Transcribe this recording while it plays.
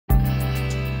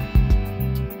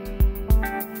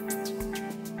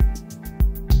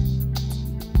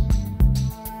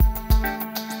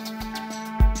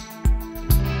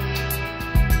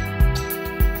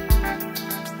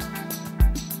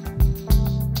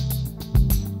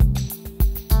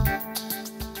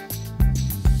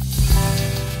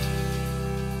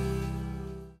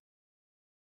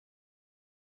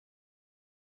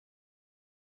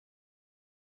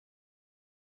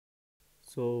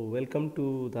So welcome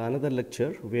to the another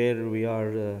lecture where we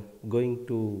are going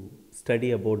to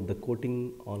study about the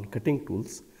coating on cutting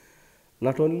tools.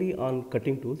 Not only on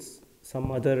cutting tools,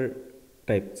 some other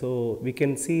type. So we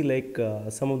can see like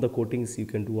some of the coatings you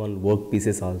can do on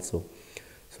workpieces also.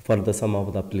 So for the some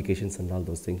of the applications and all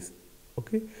those things.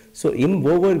 Okay. So in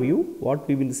overview, what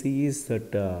we will see is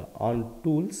that on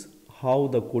tools, how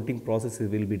the coating process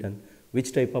will be done,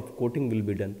 which type of coating will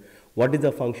be done, what is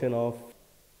the function of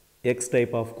X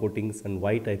type of coatings and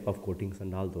Y type of coatings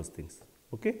and all those things.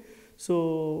 Okay.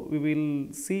 So we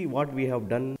will see what we have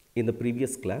done in the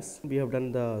previous class. We have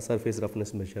done the surface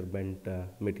roughness measurement,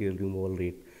 material removal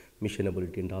rate,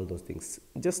 machinability and all those things.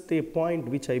 Just a point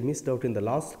which I missed out in the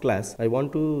last class, I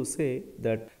want to say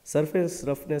that surface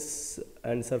roughness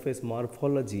and surface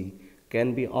morphology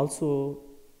can be also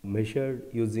measured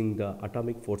using the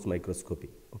atomic force microscopy.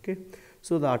 Okay.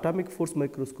 So the atomic force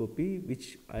microscopy,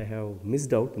 which I have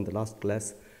missed out in the last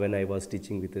class when I was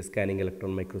teaching with the scanning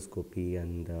electron microscopy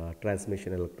and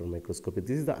transmission electron microscopy.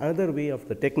 This is the another way of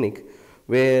the technique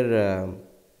where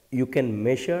you can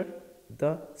measure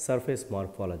the surface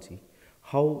morphology,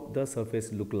 how the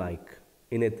surface look like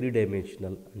in a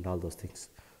three-dimensional and all those things.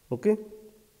 Okay.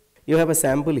 You have a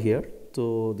sample here.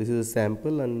 So this is a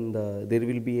sample and there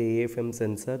will be a AFM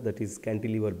sensor, that is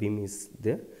cantilever beam is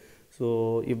there.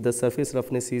 So if the surface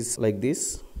roughness is like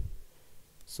this,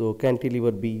 so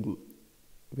cantilever beam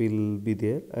will be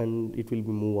there and it will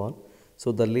be move on.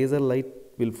 So the laser light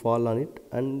will fall on it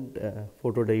and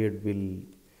photodiode will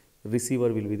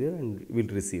receiver will be there and will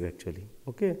receive actually.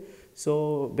 Okay.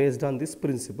 So based on this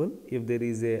principle, if there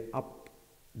is a up,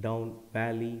 down,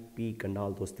 valley, peak and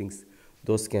all those things,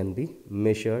 those can be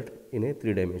measured in a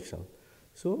three-dimensional.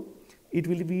 So it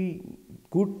will be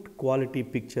good quality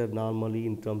picture normally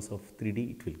in terms of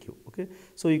 3D it will give. Okay.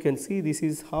 So you can see this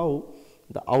is how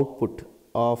the output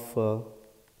of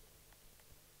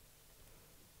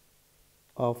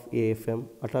AFM,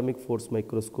 atomic force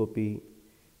microscopy,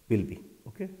 will be.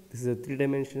 Okay. This is a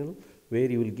three-dimensional where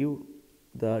you will give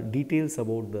the details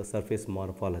about the surface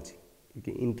morphology,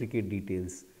 okay, intricate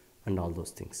details and all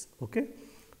those things. Okay.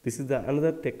 This is the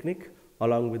another technique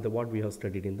along with the what we have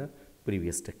studied in the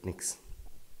previous techniques.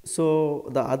 So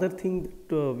the other thing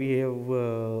that we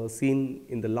have seen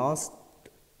in the last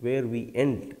where we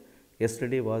end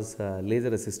yesterday was laser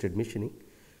assisted machining.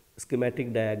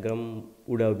 Schematic diagram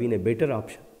would have been a better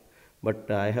option, but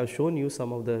I have shown you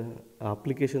some of the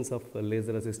applications of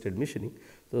laser assisted machining.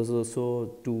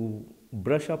 So to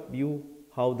brush up you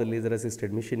how the laser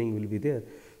assisted machining will be there.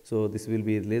 So this will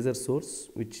be a laser source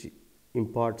which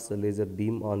imparts a laser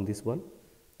beam on this one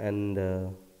and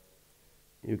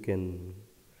you can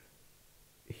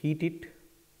heat it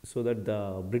so that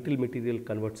the brittle material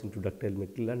converts into ductile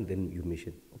material and then you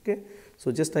machine. Okay. So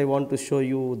just I want to show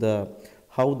you the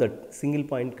how the single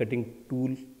point cutting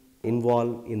tool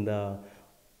involved in the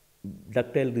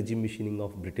ductile rigid machining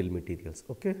of brittle materials.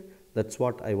 Okay. That's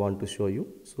what I want to show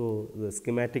you. So the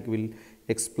schematic will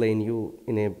explain you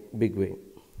in a big way.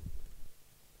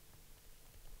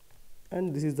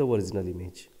 And this is the original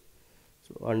image.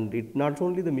 So and it not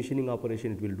only the machining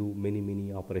operation, it will do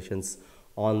many operations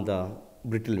on the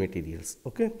brittle materials.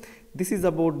 Okay. This is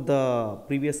about the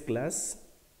previous class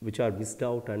which are missed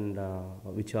out and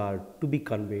which are to be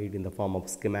conveyed in the form of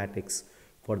schematics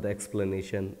for the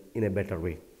explanation in a better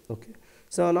way. Okay.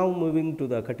 So now moving to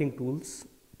the cutting tools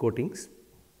coatings.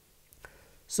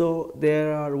 So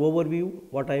there are overview.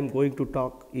 What I am going to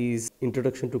talk is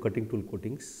introduction to cutting tool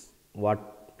coatings,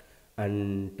 what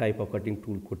and type of cutting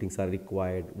tool coatings are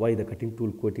required, why the cutting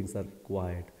tool coatings are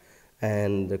required,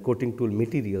 and the coating tool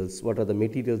materials, what are the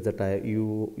materials that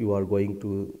you are going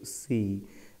to see,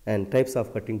 and types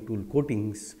of cutting tool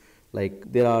coatings.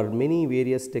 Like there are many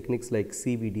various techniques like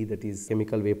CVD, that is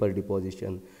chemical vapor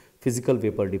deposition, physical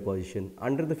vapor deposition.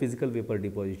 Under the physical vapor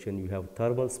deposition you have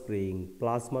thermal spraying,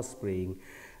 plasma spraying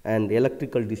and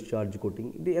electrical discharge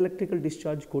coating. The electrical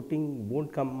discharge coating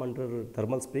won't come under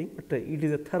thermal spraying, but it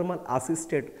is a thermal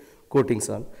assisted coatings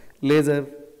on laser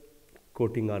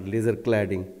coating or laser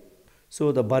cladding.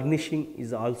 So the burnishing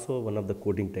is also one of the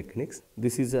coating techniques.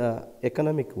 This is a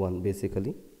economic one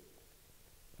basically.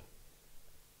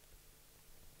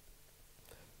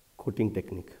 Coating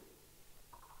technique.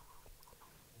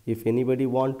 If anybody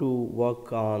want to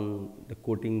work on the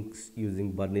coatings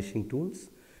using burnishing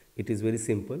tools, it is very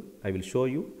simple. I will show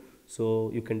you. So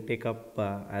you can take up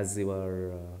as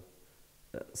your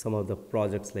some of the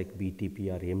projects like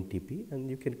BTP or MTP, and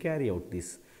you can carry out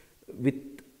this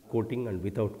with coating and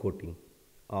without coating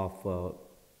of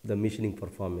the machining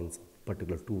performance of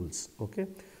particular tools. Okay.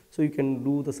 So you can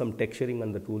do some texturing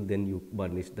on the tool, then you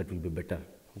burnish, that will be better.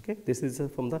 Okay, this is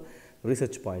from the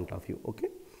research point of view. Okay,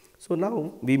 so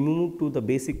now we move to the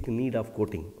basic need of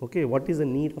coating. Okay, what is the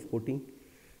need of coating?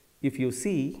 If you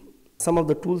see, some of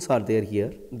the tools are there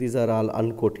here. These are all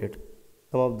uncoated.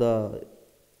 Some of the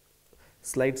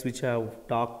slides which I have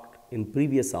talked in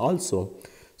previous also.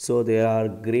 So there are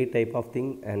gray type of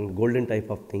thing and golden type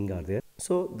of thing are there.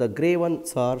 So the gray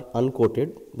ones are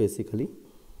uncoated basically.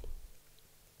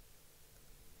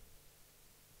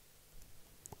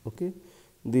 Okay,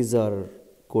 these are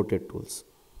coated tools.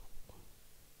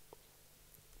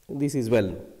 This is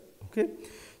well. Okay,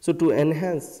 so to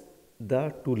enhance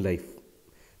the tool life,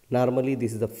 normally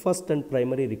this is the first and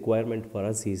primary requirement for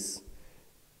us is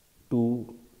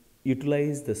to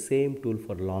utilize the same tool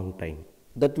for long time.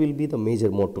 That will be the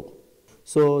major motto.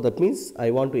 So that means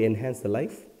I want to enhance the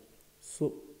life.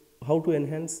 So how to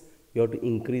enhance? You have to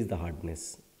increase the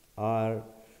hardness, or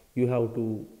you have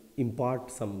to impart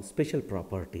some special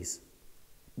properties.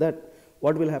 That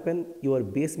what will happen? Your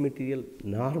base material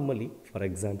normally, for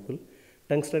example,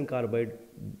 tungsten carbide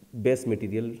base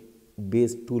material,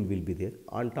 base tool will be there.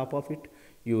 On top of it,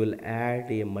 you will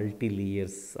add a multi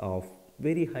layers of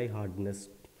very high hardness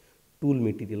tool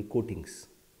material coatings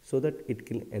so that it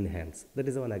can enhance. That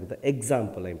is one the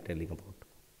example I am telling about.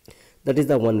 That is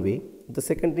the one way. The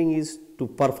second thing is to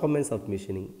performance of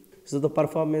machining. So the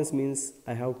performance means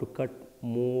I have to cut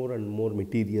more and more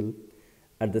material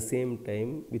at the same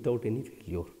time without any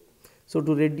failure. So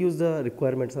to reduce the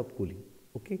requirements of cooling,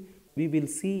 okay, we will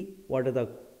see what are the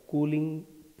cooling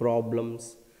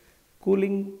problems.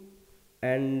 Cooling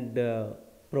and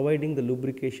providing the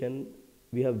lubrication,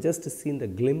 we have just seen the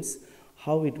glimpse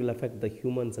how it will affect the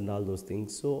humans and all those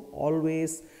things. So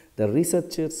always the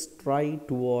researchers try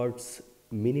towards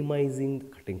minimizing the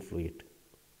cutting fluid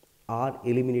or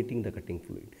eliminating the cutting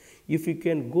fluid. If you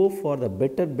can go for the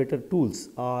better tools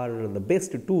or the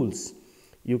best tools,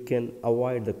 you can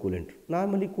avoid the coolant.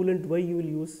 Normally coolant, why you will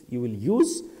use? You will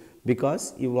use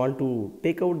because you want to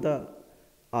take out the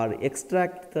or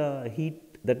extract the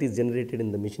heat that is generated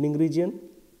in the machining region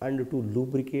and to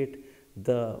lubricate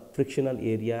the frictional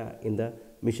area in the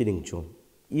machining zone.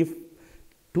 If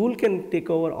tool can take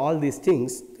over all these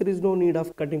things, there is no need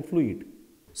of cutting fluid.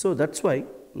 So that's why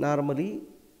normally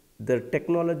the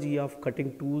technology of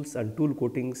cutting tools and tool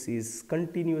coatings is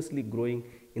continuously growing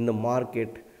in the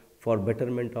market for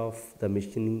betterment of the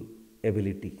machining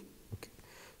ability. Okay.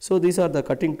 So these are the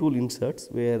cutting tool inserts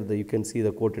where you can see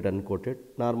the coated and uncoated.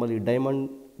 Normally diamond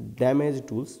damage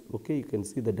tools, okay, you can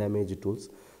see the damage tools,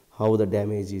 how the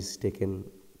damage is taken.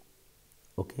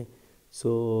 Okay.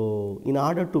 So in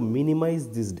order to minimize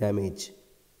this damage,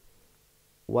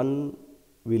 one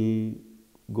will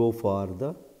go for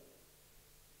the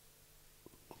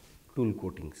tool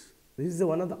coatings. This is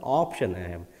one of the option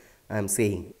I am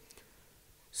saying.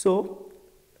 So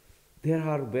there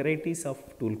are varieties of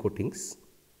tool coatings.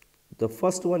 The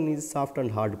first one is soft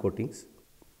and hard coatings.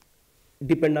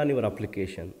 Depend on your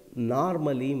application.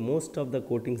 Normally most of the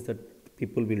coatings that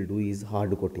people will do is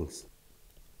hard coatings.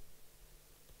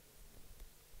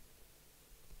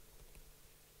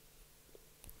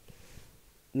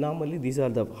 Normally these are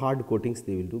the hard coatings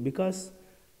they will do because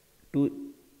to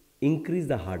increase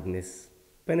the hardness,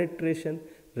 penetration,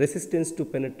 resistance to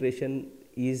penetration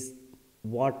is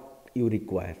what you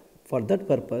require. For that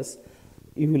purpose,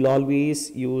 you will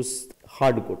always use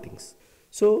hard coatings.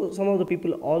 So some of the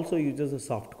people also uses the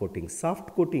soft coatings. Soft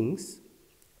coatings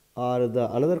are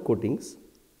the another coatings.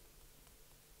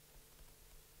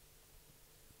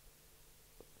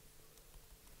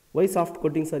 Why soft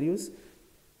coatings are used?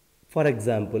 For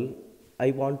example,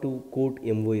 I want to coat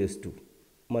MOS2,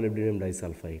 molybdenum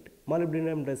disulfide.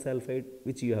 Molybdenum disulfide,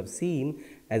 which you have seen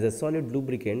as a solid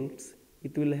lubricant,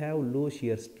 it will have low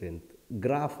shear strength.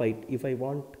 Graphite, if I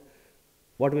want,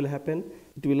 what will happen?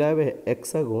 It will have a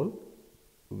hexagon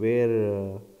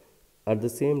where at the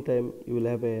same time you will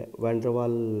have a van der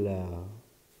Waal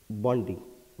bonding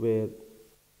where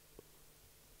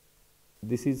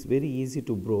this is very easy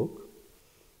to break.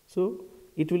 So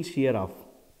it will shear off.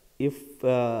 If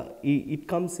it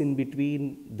comes in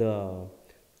between the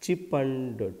chip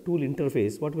and tool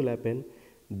interface, what will happen?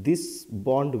 This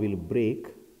bond will break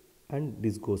and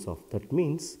this goes off. That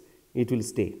means it will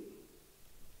stay.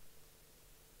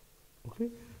 Okay.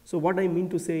 So what I mean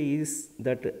to say is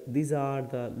that these are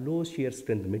the low shear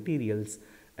strength materials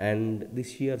and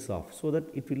this shears off so that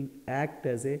it will act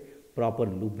as a proper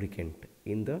lubricant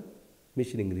in the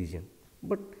machining region.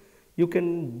 But you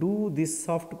can do these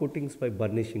soft coatings by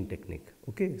burnishing technique.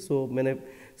 Okay, so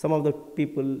some of the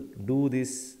people do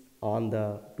this on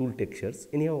the tool textures.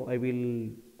 Anyhow, I will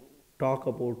talk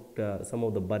about some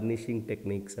of the burnishing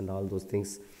techniques and all those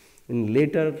things in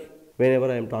later whenever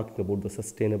I am talking about the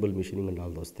sustainable machining and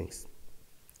all those things.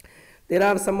 There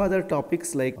are some other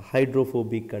topics like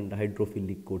hydrophobic and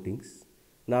hydrophilic coatings.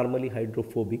 Normally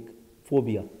hydrophobic,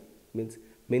 phobia means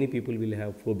many people will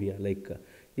have phobia, like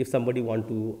if somebody want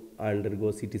to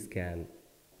undergo CT scan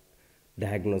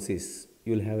diagnosis,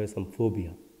 you will have some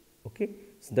phobia. Okay,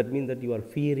 so that means that you are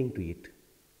fearing to it.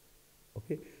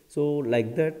 Okay, so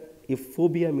like that, if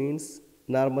phobia means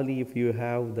normally if you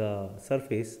have the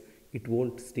surface, it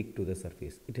won't stick to the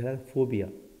surface, it has phobia.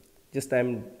 Just I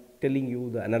am telling you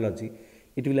the analogy,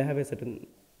 it will have a certain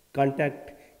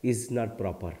contact is not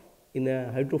proper. In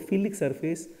a hydrophilic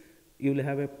surface, you will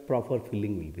have a proper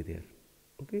filling will be there.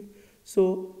 Okay,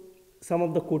 so some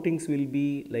of the coatings will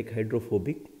be like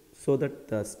hydrophobic, so that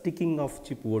the sticking of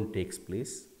chip won't takes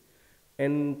place,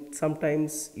 and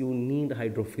sometimes you need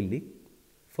hydrophilic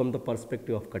from the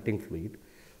perspective of cutting fluid.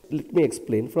 Let me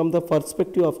explain. From the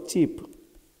perspective of chip,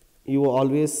 you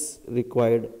always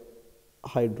required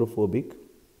hydrophobic,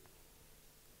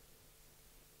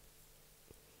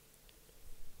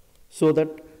 so that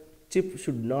chip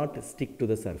should not stick to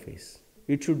the surface.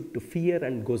 It should fear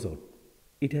and goes out.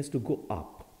 It has to go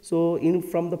up. So in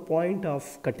from the point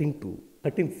of cutting to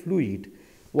cutting fluid,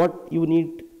 what you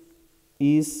need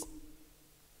is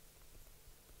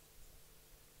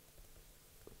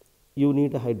you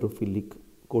need a hydrophilic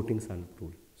coatings on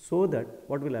tool, so that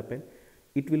what will happen,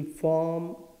 it will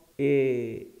form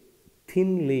a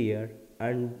thin layer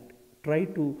and try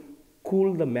to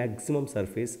cool the maximum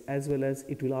surface, as well as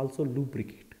it will also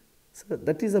lubricate. So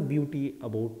that is the beauty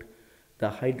about the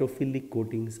hydrophilic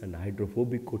coatings and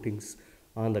hydrophobic coatings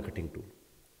on the cutting tool.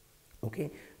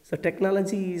 Okay, so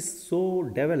technology is so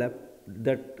developed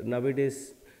that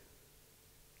nowadays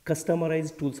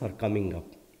customized tools are coming up.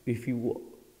 If you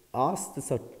ask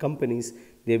the companies,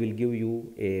 they will give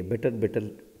you a better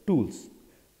tools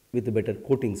with better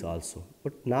coatings also.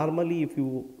 But normally if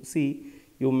you see,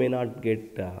 you may not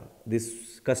get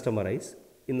this customized.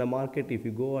 In the market, if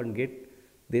you go and get,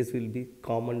 this will be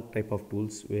common type of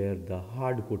tools where the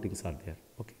hard coatings are there.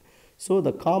 Okay, so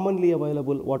the commonly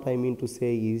available, what I mean to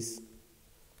say is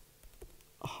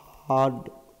hard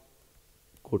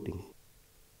coating.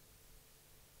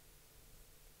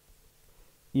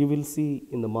 You will see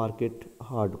in the market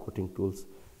hard coating tools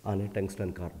on a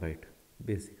tungsten carbide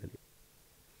basically.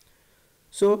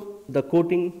 So the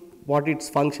coating, what its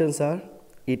functions are,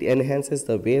 it enhances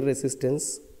the wear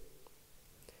resistance,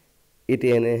 it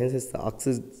enhances the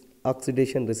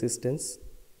oxidation resistance.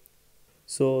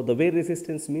 So the wear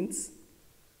resistance means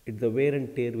the wear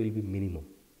and tear will be minimum.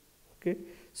 Okay,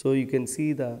 so you can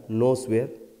see the nose wear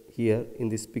here in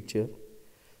this picture.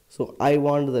 So I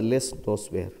want the less nose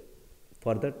wear.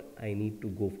 For that, I need to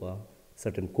go for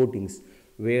certain coatings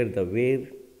where the wear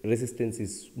resistance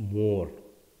is more,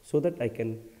 so that I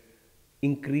can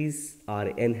increase or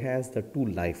enhance the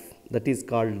tool life. That is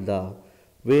called the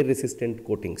wear resistant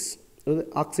coatings. So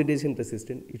the oxidation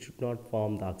resistant, it should not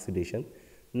form the oxidation.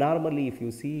 Normally, if you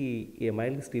see a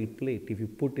mild steel plate, if you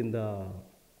put in the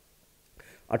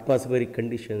atmospheric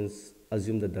conditions,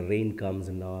 assume that the rain comes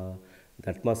and the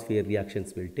atmosphere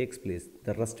reactions will take place,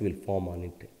 the rust will form on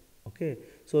it. Okay,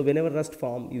 so whenever rust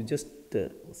form, you just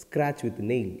scratch with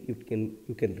nail, you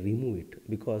can remove it,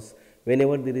 because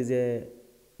whenever there is a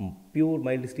pure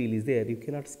mild steel is there, you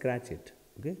cannot scratch it.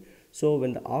 Okay, so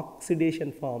when the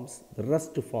oxidation forms, the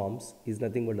rust forms, is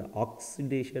nothing but the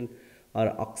oxidation or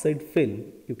oxide film,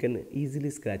 you can easily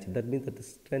scratch it. That means that the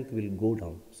strength will go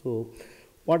down. So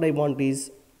what I want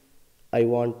is, I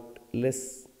want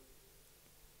less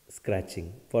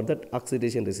scratching. For that,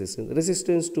 oxidation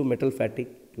resistance to metal fatigue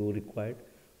you required.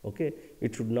 Okay,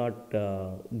 it should not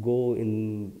go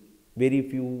in very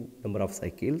few number of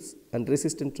cycles, and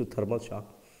resistant to thermal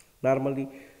shock. Normally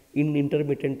in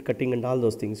intermittent cutting and all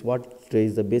those things, what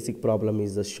is the basic problem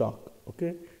is the shock.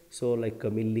 Okay, so like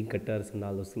milling cutters and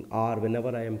all those things, or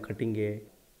whenever I am cutting a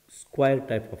square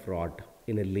type of rod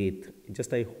in a lathe,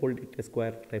 just I hold it a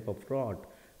square type of rod,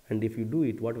 and if you do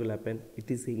it, what will happen,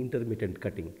 it is a intermittent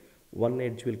cutting. One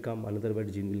edge will come, another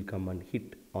edge will come and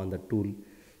hit on the tool,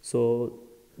 so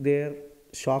there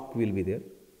shock will be there.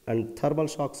 And thermal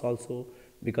shocks also,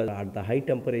 because at the high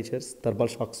temperatures, thermal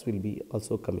shocks will be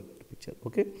also coming to picture.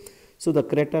 Okay, so the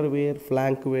crater wear,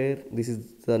 flank wear, this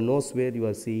is the nose wear you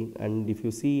are seeing. And if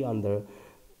you see on the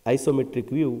isometric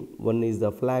view, one is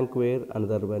the flank wear,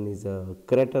 another one is a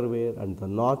crater wear, and the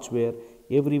notch wear,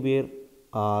 everywhere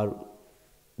are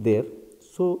there.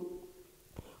 So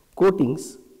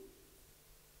coatings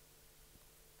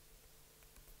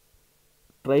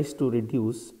tries to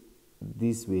reduce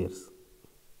these wears.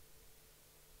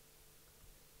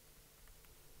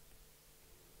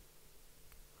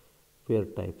 spare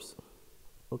types.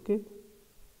 Okay,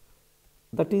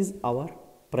 that is our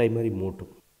primary motto.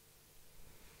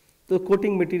 The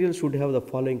coating material should have the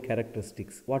following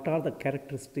characteristics. What are the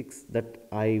characteristics that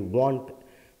I want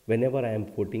whenever I am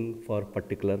coating for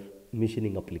particular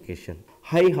machining application?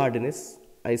 High hardness,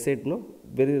 I said no,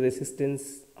 very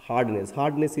resistance, hardness.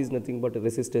 Hardness is nothing but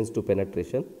resistance to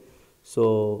penetration.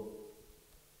 So,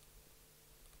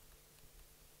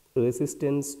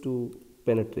 resistance to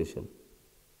penetration.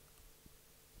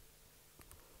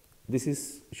 This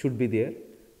is should be there,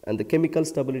 and the chemical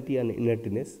stability and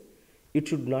inertness. It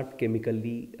should not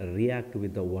chemically react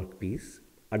with the workpiece.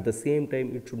 At the same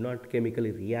time, it should not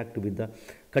chemically react with the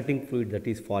cutting fluid that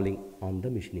is falling on the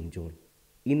machining zone.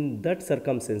 In that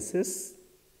circumstances,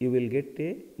 you will get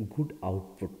a good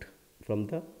output from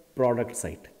the product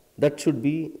side. That should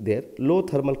be there. Low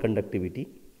thermal conductivity.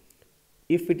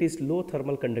 If it is low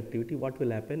thermal conductivity, what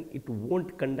will happen? It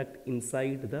won't conduct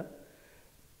inside the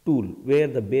tool where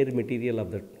the bare material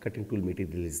of the cutting tool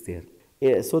material is there.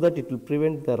 So that it will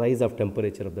prevent the rise of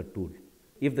temperature of the tool.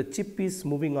 If the chip is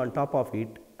moving on top of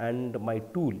it and my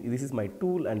tool, this is my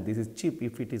tool and this is chip,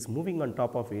 if it is moving on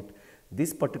top of it,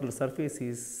 this particular surface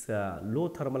is low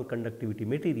thermal conductivity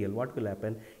material, what will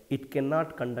happen? It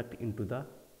cannot conduct into the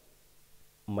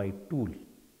my tool.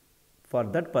 For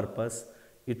that purpose,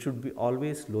 it should be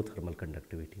always low thermal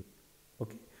conductivity.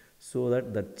 Okay, so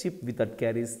that the chip that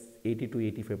carries 80 to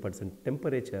 85%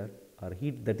 temperature or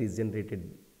heat that is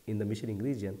generated in the machining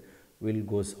region will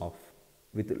goes off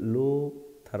with low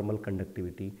thermal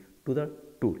conductivity to the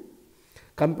tool.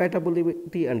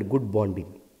 Compatibility and good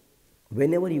bonding.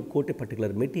 Whenever you coat a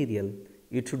particular material,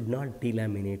 it should not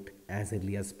delaminate as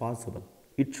early as possible.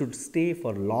 It should stay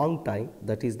for long time.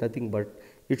 That is nothing but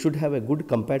it should have a good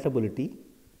compatibility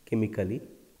chemically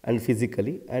and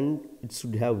physically, and it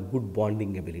should have good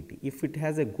bonding ability. If it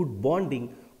has a good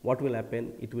bonding, what will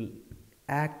happen? It will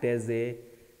act as a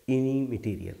any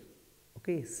material,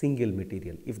 okay, single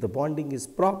material. If the bonding is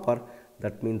proper,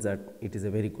 that means that it is a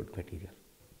very good material.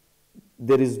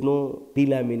 There is no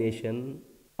delamination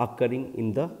occurring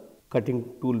in the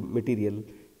cutting tool material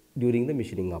during the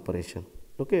machining operation.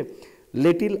 Okay,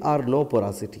 little or no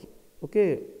porosity.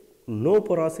 Okay, no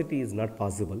porosity is not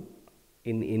possible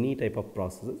in any type of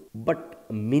process, but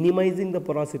minimizing the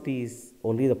porosity is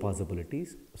only the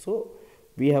possibilities. So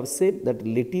we have said that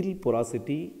little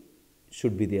porosity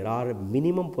should be there, or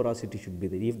minimum porosity should be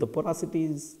there. If the porosity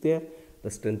is there, the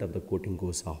strength of the coating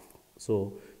goes off.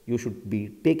 So you should be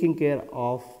taking care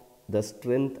of the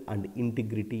strength and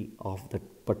integrity of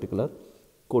that particular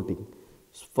coating.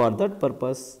 For that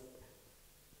purpose,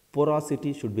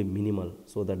 porosity should be minimal,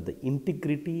 so that the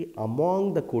integrity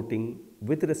among the coating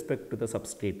with respect to the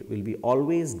substrate will be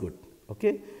always good.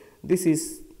 Okay, this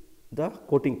is the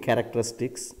coating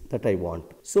characteristics that I want.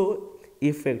 So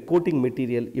if a coating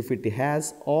material, if it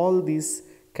has all these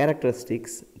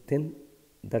characteristics, then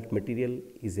that material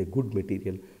is a good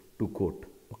material to coat.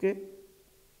 Okay,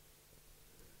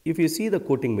 if you see the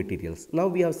coating materials, now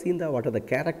we have seen the what are the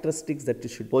characteristics that it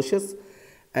should possess,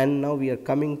 and now we are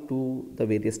coming to the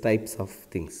various types of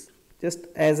things. Just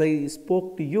as I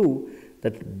spoke to you,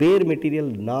 that bare material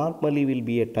normally will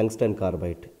be a tungsten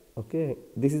carbide. Okay,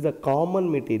 this is a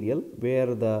common material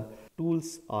where the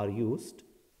tools are used.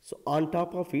 So on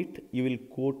top of it, you will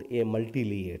coat a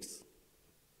multi-layers.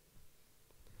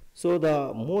 So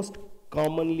the most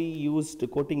commonly used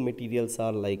coating materials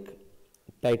are like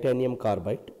titanium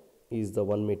carbide is the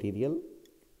one material,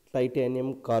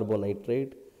 titanium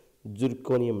carbonitride,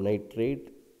 zirconium nitride.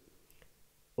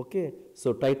 Okay,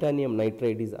 so titanium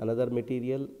nitride is another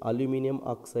material, aluminum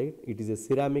oxide, it is a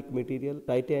ceramic material,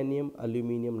 titanium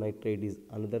aluminum nitride is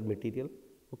another material.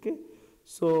 Okay,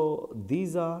 so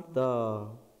these are the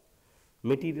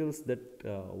materials that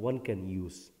one can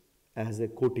use as a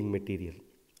coating material.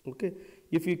 Okay,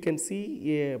 if you can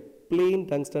see a plain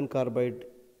tungsten carbide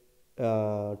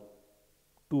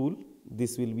tool,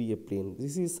 this will be a plain,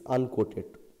 this is uncoated.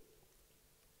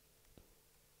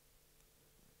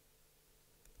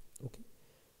 Okay,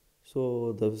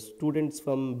 so the students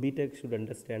from BTech should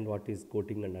understand what is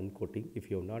coating and uncoating.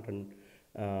 If you have not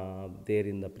there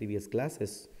in the previous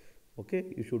classes, okay,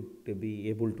 you should be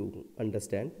able to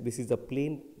understand. This is a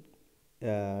plain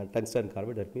tungsten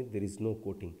carbide, that means there is no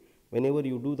coating. Whenever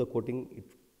you do the coating, it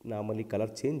normally color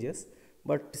changes,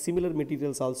 but similar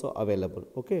materials also available.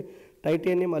 Okay,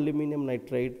 titanium aluminum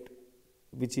nitride,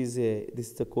 which is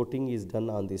this the coating is done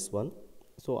on this one.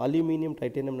 So aluminum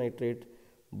titanium nitride,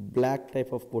 black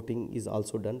type of coating is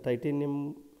also done.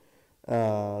 Titanium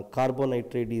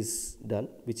carbonitride is done,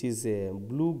 which is a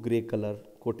blue gray color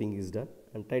coating is done,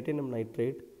 and titanium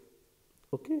nitride.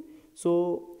 Okay,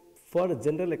 so For a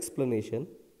general explanation,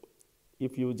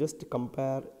 if you just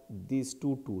compare these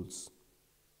two tools,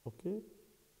 okay,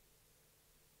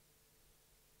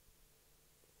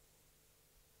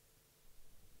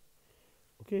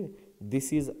 okay,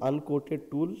 this is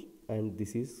uncoated tool and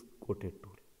this is coated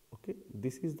tool. Okay,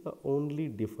 this is the only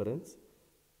difference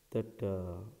that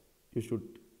you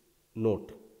should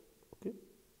note. Okay,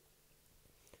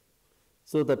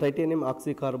 so the titanium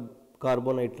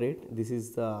oxycarbonitrate, this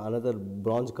is the another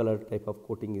bronze color type of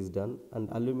coating is done, and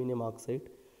aluminum oxide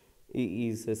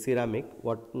is a ceramic.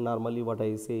 What normally what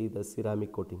I say is the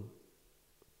ceramic coating.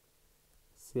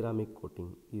 Ceramic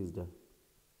coating is done.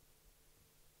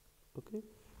 Okay,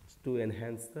 to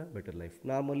enhance the better life.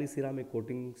 Normally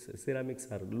ceramics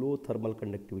are low thermal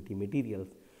conductivity materials.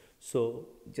 So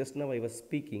just now I was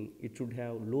speaking, it should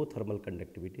have low thermal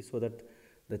conductivity so that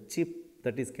the chip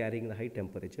that is carrying the high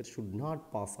temperature should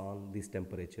not pass on this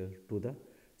temperature to the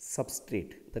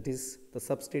substrate. That is, the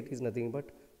substrate is nothing but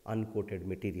uncoated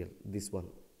material. This one,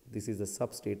 this is the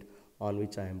substrate on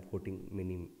which I am coating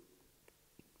many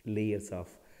layers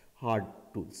of hard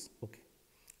tools. Okay,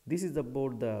 this is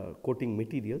about the coating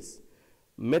materials.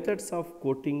 Methods of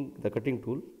coating the cutting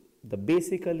tool.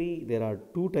 Basically there are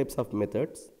two types of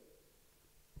methods,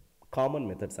 common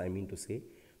methods I mean to say,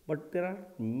 but there are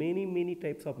many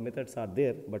types of methods are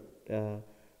there, but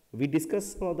we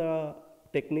discuss some of the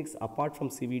techniques apart from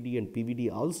CVD and PVD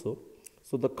also.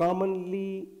 So the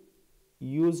commonly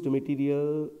used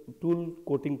material tool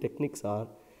coating techniques are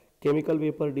chemical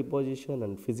vapor deposition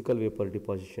and physical vapor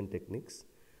deposition techniques.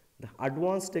 The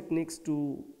advanced techniques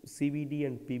to CVD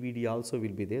and PVD also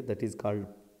will be there, that is called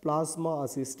plasma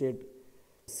assisted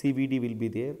CVD will be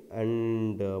there,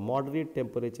 and moderate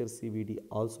temperature CVD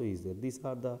also is there. These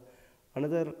are the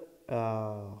another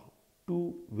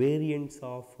two variants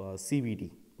of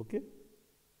CVD. Okay.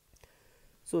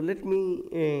 So let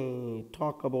me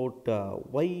talk about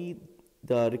why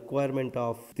the requirement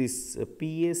of this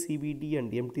PA CVD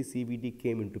and MT CVD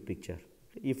came into picture.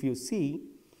 If you see,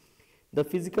 the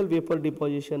physical vapor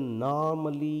deposition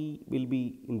normally will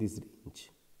be in this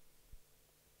range.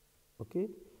 Okay.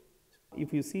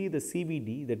 If you see the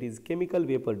CVD, that is chemical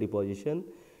vapor deposition,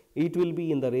 it will be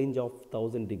in the range of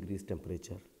 1000 degrees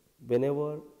temperature.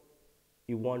 Whenever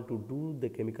you want to do the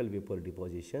chemical vapor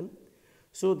deposition,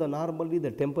 so the normally the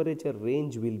temperature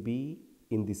range will be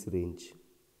in this range.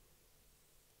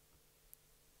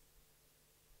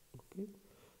 Okay.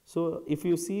 So if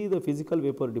you see the physical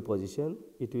vapor deposition,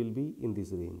 it will be in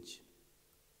this range.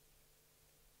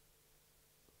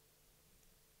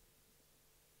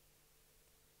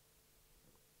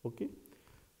 Okay.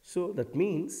 So that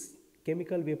means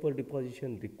chemical vapor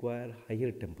deposition require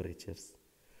higher temperatures.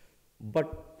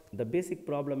 But the basic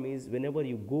problem is whenever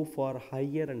you go for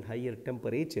higher and higher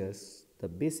temperatures, the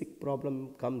basic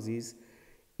problem comes is,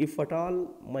 if at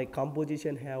all my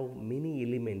composition have many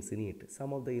elements in it,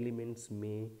 some of the elements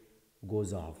may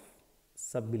goes off,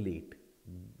 sublimate.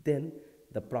 Then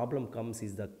the problem comes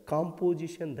is the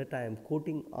composition that I am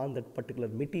coating on that particular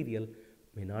material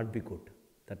may not be good.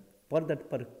 That for that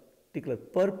particular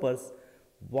purpose,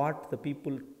 what the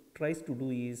people tries to do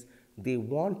is they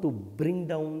want to bring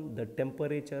down the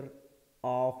temperature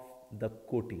of the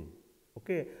coating.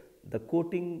 Okay, the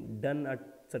coating done at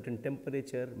certain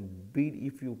temperature,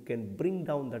 if you can bring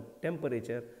down that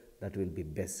temperature, that will be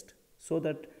best, so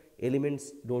that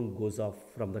elements don't goes off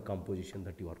from the composition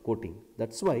that you are coating.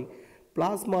 That's why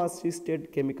plasma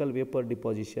assisted chemical vapor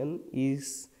deposition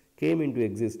came into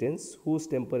existence, whose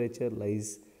temperature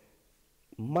lies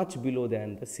much below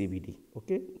than the CVD.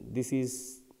 Okay, this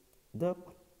is the,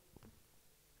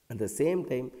 at the same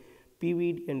time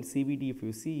PVD and CVD, if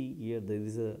you see here, there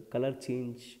is a color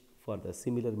change for the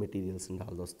similar materials and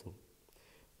all those things.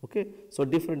 Okay, so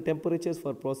different temperatures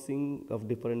for processing of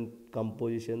different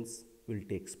compositions will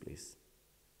takes place.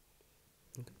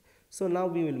 Okay. So now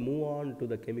we will move on to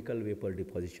the chemical vapor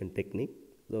deposition technique.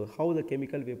 So how the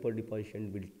chemical vapor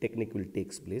deposition technique will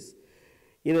takes place.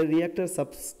 In a reactor,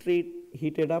 substrate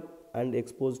heated up and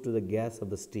exposed to the gas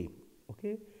of the steam.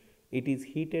 Okay, it is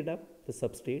heated up, the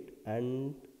substrate,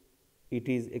 and it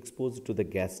is exposed to the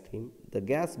gas stream. The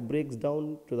gas breaks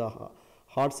down to the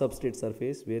hot substrate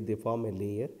surface where they form a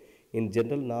layer. In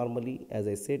general, normally, as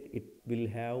I said, it will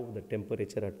have the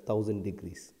temperature at 1000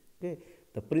 degrees. Okay,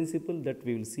 the principle that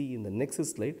we will see in the next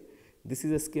slide. This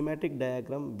is a schematic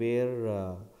diagram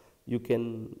where you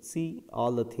can see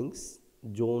all the things,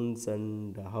 zones,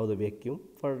 and how the vacuum.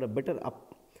 For a better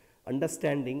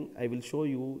understanding, I will show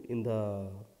you in the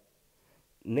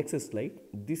next slide.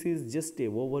 This is just a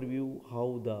overview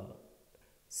how the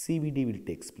CVD will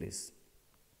takes place.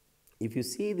 If you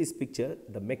see this picture,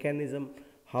 the mechanism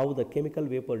how the chemical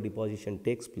vapor deposition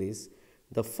takes place.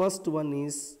 The first one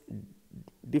is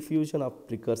diffusion of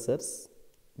precursors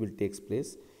will takes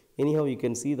place. Anyhow, you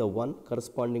can see the one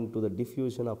corresponding to the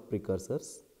diffusion of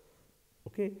precursors.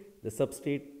 Okay, the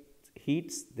substrate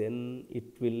heats, then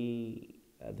it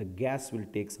will the gas will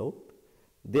takes out.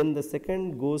 Then the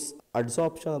second goes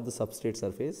adsorption of the substrate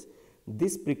surface.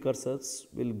 These precursors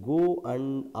will go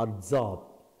and adsorb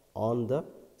on the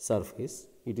surface,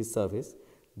 it is surface.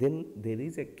 Then there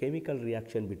is a chemical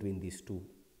reaction between these two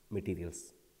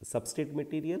materials, the substrate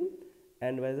material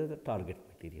and whether the target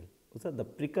material. So the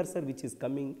precursor which is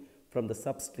coming from the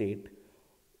substrate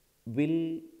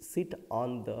will sit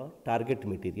on the target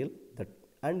material, that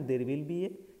and there will be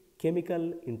a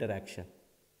chemical interaction.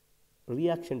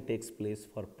 Reaction takes place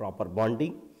for proper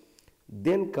bonding.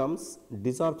 Then comes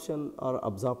desorption or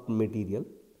absorbed material.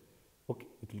 Okay,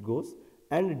 it goes,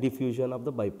 and diffusion of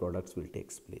the byproducts will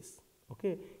takes place.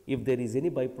 Okay, if there is any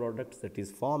byproducts that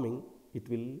is forming, it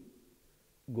will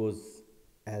goes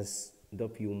as the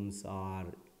fumes or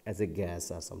as a gas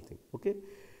or something. Okay,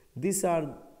 these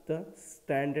are the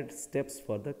standard steps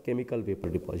for the chemical vapor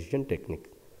deposition technique.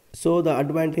 So the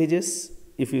advantages,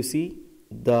 if you see,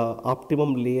 the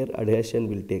optimum layer adhesion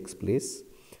will takes place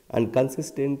and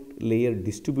consistent layer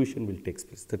distribution will takes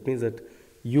place. That means that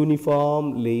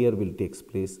uniform layer will takes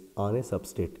place on a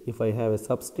substrate. If I have a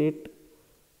substrate,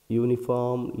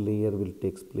 uniform layer will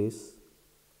takes place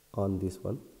on this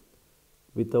one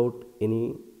without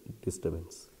any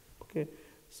disturbance. Okay,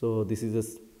 so this is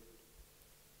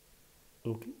a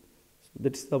okay. So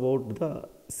that is about the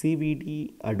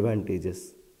CVD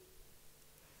advantages.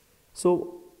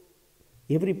 So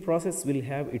every process will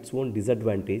have its own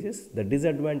disadvantages. The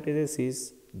disadvantages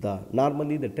is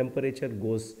normally the temperature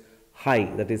goes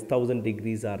high, that is 1000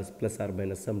 degrees or plus or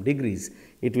minus some degrees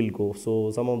it will go.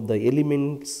 So some of the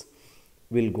elements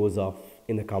will goes off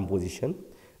in the composition.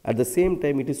 At the same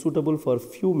time, it is suitable for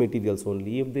few materials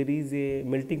only. If there is a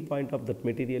melting point of that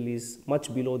material is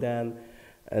much below than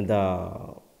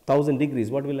the 1000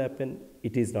 degrees, what will happen?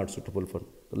 It is not suitable for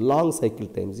long cycle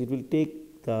times. It will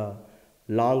take the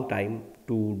long time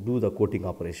to do the coating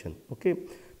operation. Okay,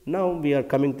 now we are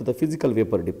coming to the physical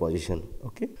vapor deposition.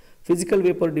 Okay, physical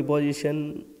vapor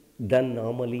deposition done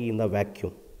normally in the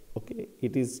vacuum. Okay,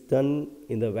 it is done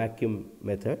in the vacuum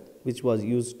method, which was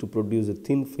used to produce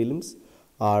thin films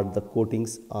or the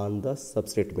coatings on the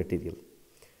substrate material.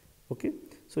 Okay,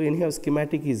 so anyhow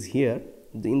schematic is here.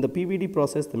 In the PVD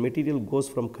process, the material goes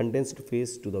from condensed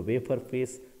phase to the vapor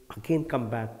phase, again come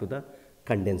back to the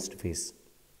condensed phase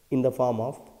in the form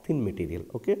of thin material.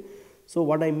 Okay, so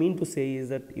what I mean to say is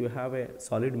that you have a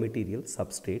solid material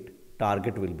substrate,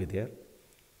 target will be there,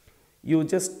 you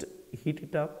just heat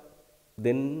it up,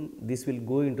 then this will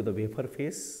go into the vapor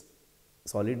phase,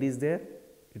 solid is there,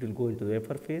 it will go into the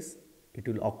vapor phase, it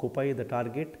will occupy the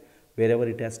target wherever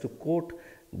it has to coat,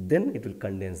 then it will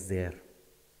condense there,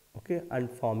 okay, and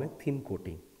form a thin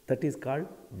coating, that is called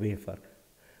vapor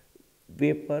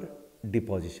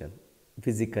deposition.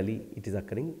 Physically it is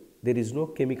occurring, there is no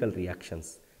chemical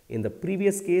reactions. In the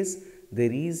previous case,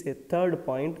 there is a third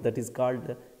point, that is called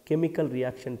the chemical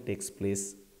reaction takes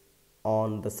place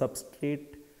on the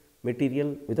substrate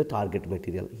material with the target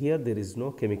material. Here there is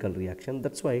no chemical reaction,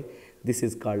 that's why this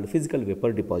is called physical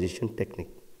vapor deposition technique.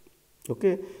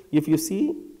 Okay, if you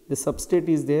see the substrate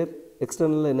is there,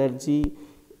 external energy,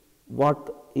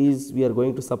 what is we are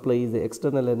going to supply is the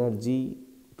external energy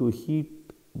to heat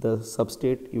the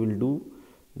substrate you will do,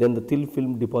 then the thin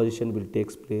film deposition will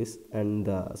takes place and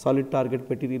the solid target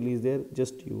material is there,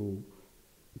 just you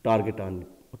target on it.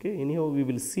 Okay, anyhow we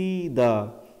will see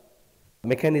the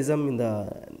mechanism in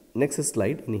the next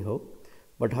slide anyhow,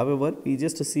 but however we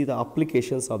just see the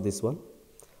applications of this one.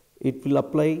 It will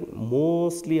apply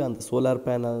mostly on the solar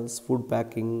panels, food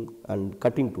packing and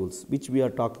cutting tools, which we are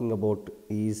talking about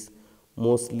is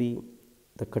mostly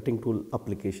the cutting tool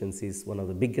applications is one of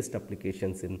the biggest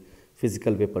applications in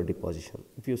physical vapor deposition.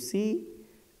 If you see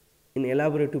in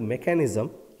elaborative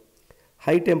mechanism,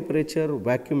 high temperature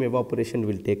vacuum evaporation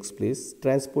will takes place,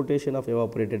 transportation of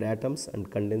evaporated atoms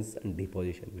and condense and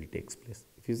deposition will takes place.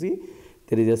 If you see,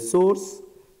 there is a source,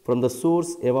 from the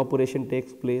source evaporation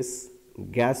takes place,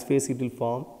 gas phase it will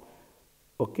form.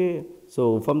 Okay,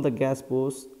 so from the gas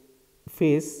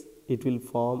phase it will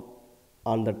form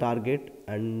on the target,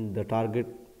 and the target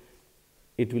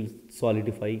it will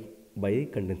solidify by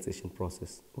condensation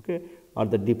process, okay, or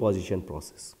the deposition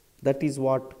process. That is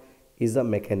what is the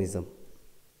mechanism.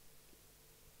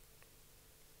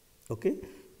 Okay,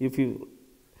 if you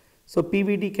so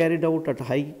PVD carried out at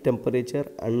high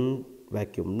temperature and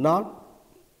vacuum, not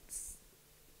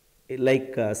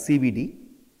like CVD.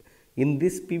 In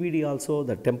this PVD also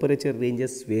the temperature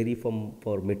ranges vary from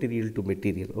for material to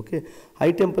material. Okay,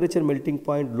 high temperature melting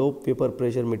point, low vapor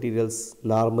pressure materials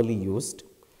normally used,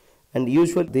 and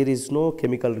usually there is no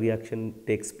chemical reaction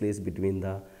takes place between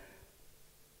the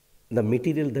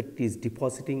material that is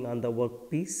depositing on the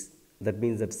workpiece, that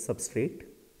means that substrate,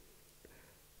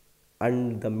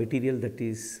 and the material that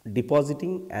is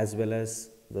depositing as well as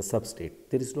the substrate.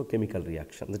 There is no chemical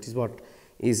reaction. That is what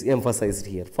is emphasized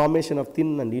here. Formation of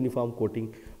thin and uniform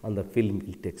coating on the film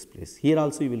will takes place. Here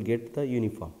also you will get the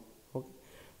uniform. Okay.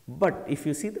 But if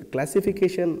you see the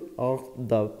classification of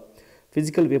the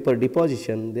physical vapor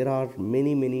deposition, there are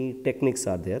many techniques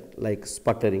are there, like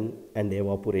sputtering and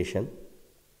evaporation.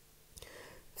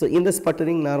 So in the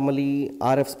sputtering, normally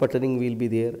RF sputtering will be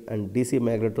there and DC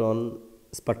magnetron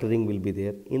sputtering will be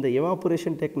there. In the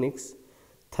evaporation techniques,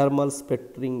 thermal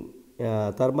sputtering,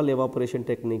 thermal evaporation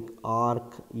technique,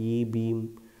 arc,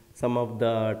 E-beam, some of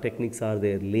the techniques are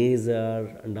there,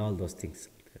 laser and all those things.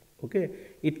 Okay,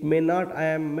 it may not, I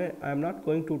am not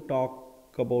going to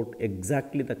talk about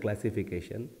exactly the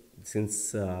classification,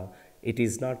 since it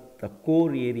is not the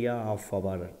core area of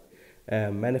our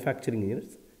manufacturing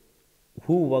units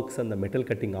who works on the metal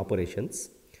cutting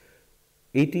operations.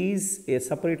 It is a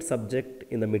separate subject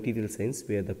in the material science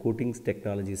where the coatings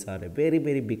technologies are a very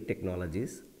big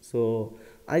technologies. So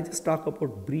I just talk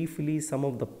about briefly some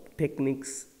of the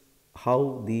techniques,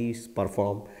 how these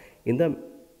perform in the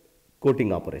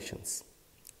coating operations.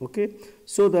 Okay,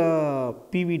 so the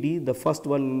PVD, the first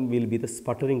one will be the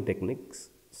sputtering techniques.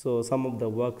 So some of the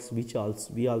works which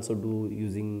we also do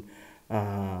using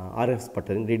RF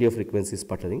sputtering, radio frequency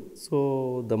sputtering.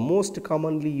 So the most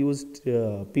commonly used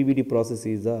PVD process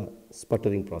is the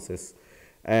sputtering process,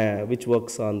 which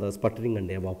works on the sputtering and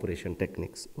evaporation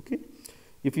techniques. Okay,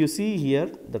 if you see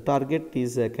here, the target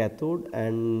is a cathode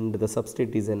and the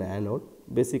substrate is an anode.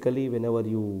 Basically, whenever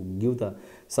you give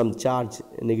some charge,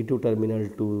 negative terminal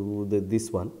to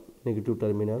this one, negative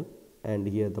terminal, and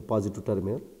here the positive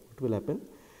terminal, what will happen?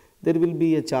 There will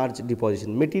be a charge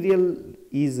deposition. Material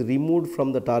is removed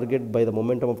from the target by the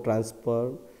momentum of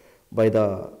transfer, by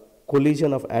the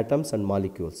collision of atoms and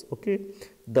molecules. Okay,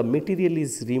 the material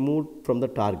is removed from the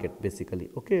target basically.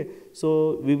 Okay,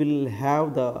 so we will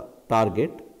have the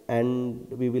target and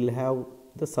we will have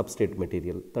the substrate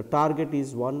material. The target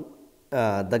is one.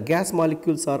 The gas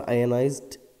molecules are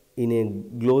ionized in a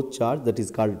glow charge that is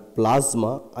called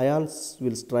plasma. Ions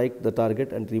will strike the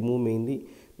target and remove mainly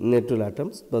neutral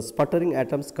atoms. The sputtering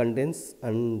atoms condense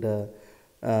and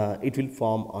it will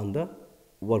form on the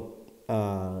work,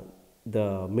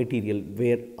 the material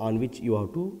where on which you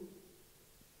have to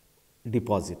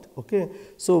deposit. Okay,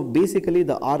 so basically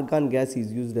the argon gas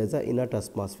is used as a inert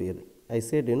atmosphere. I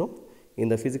said, you know, in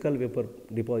the physical vapor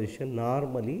deposition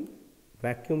normally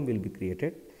vacuum will be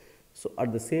created. So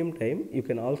at the same time you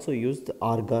can also use the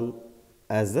argon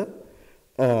as a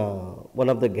one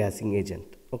of the gassing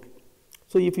agent. Okay,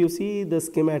 so if you see the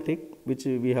schematic, which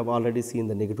we have already seen,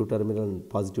 the negative terminal and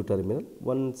positive terminal,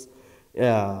 once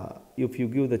if you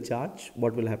give the charge,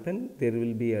 what will happen? There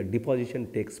will be a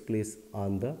deposition takes place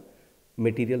on the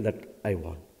material that I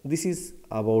want. This is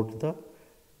about the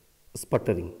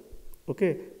sputtering.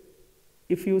 Okay,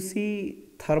 if you see,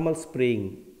 thermal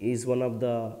spraying is one of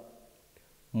the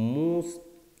most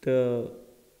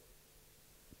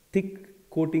thick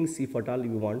coatings. If at all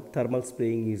you want, thermal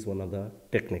spraying is one of the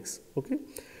techniques. Okay,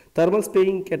 thermal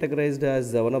spraying categorized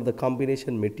as one of the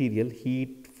combination material,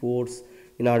 heat, force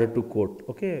in order to coat.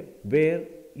 Okay, where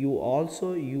you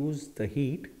also use the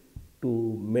heat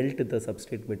to melt the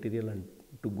substrate material and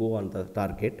to go on the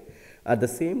target. At the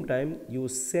same time you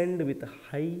send with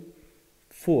high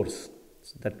force.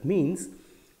 So that means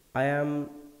I am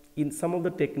in some of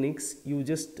the techniques you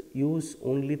just use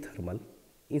only thermal.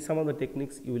 In some of the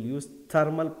techniques you will use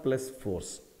thermal plus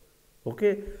force.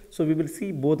 Okay, so we will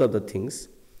see both of the things.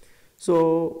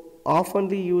 So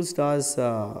oftenly used as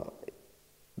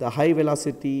the high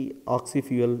velocity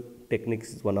oxy-fuel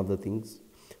techniques is one of the things.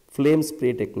 Flame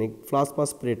spray technique, plasma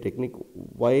spray technique,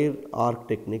 wire arc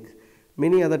technique,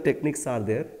 many other techniques are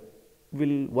there.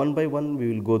 Will one by one we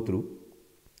will go through.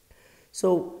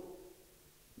 So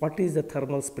what is the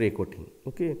thermal spray coating?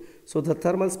 Okay, so the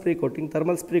thermal spray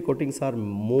coatings are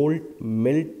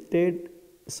melted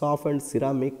softened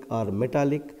ceramic or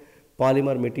metallic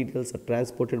polymer materials are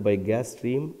transported by gas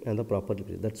stream and the proper.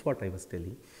 That's what I was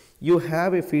telling. You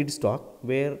have a feedstock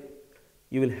where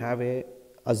you will have a,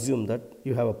 assume that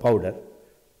you have a powder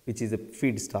which is a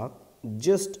feedstock.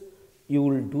 Just you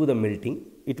will do the melting,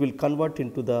 it will convert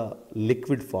into the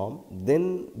liquid form.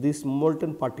 Then these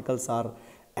molten particles are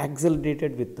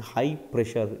accelerated with high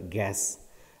pressure gas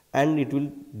and it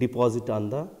will deposit on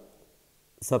the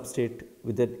substrate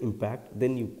with that impact,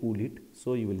 then you cool it,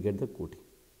 so you will get the coating.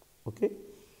 Okay.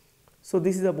 So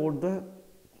this is about the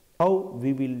how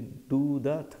we will do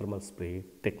the thermal spray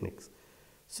techniques.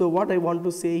 So what I want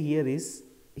to say here is,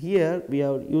 here we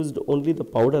have used only the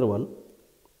powder one.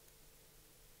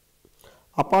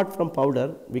 Apart from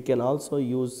powder, we can also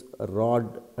use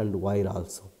rod and wire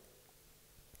also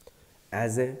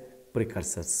as a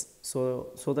precursors,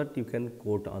 so that you can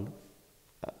coat on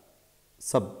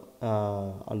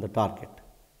on the target.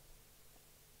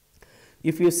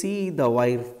 If you see the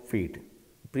wire feed,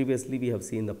 previously we have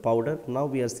seen the powder, now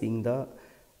we are seeing the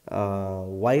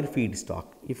wire feed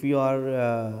stock. If you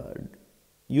are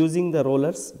using the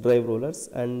rollers, drive rollers,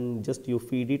 and just you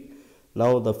feed it,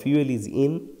 now the fuel is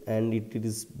in and it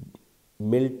is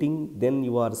melting, then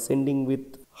you are sending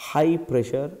with high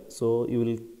pressure, so you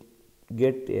will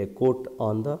get a coat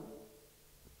on the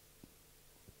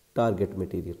target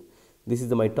material. This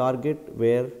is my target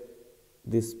where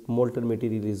this molten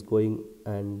material is going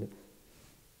and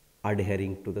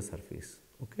adhering to the surface.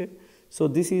 Okay. So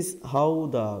this is how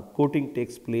the coating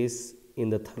takes place in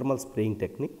the thermal spraying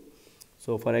technique.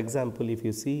 So for example, if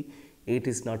you see, it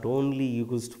is not only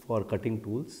used for cutting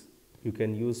tools, you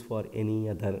can use for any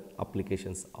other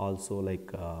applications also,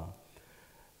 like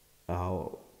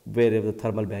wherever the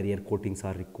thermal barrier coatings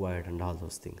are required and all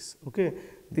those things. Okay.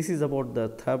 This is about the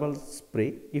thermal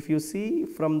spray. If you see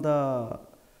from the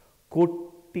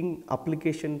coating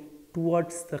application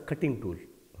towards the cutting tool,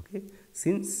 okay,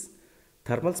 since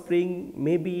thermal spraying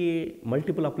may be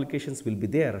multiple applications will be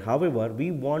there, however,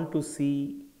 we want to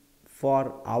see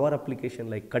for our application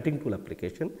like cutting tool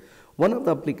application, one of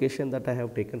the application that I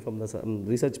have taken from the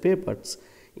research papers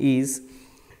is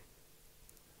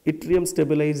yttrium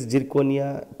stabilized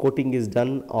zirconia coating is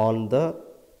done on the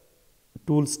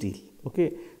tool steel.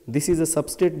 Okay. This is a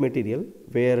substrate material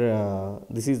where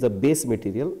this is the base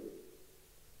material.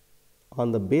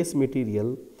 On the base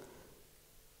material,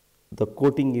 the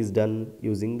coating is done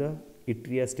using the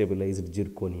yttrium stabilized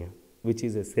zirconia, which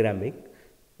is a ceramic.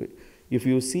 If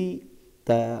you see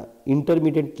the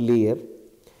intermediate layer,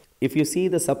 if you see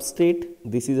the substrate,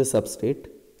 this is a substrate,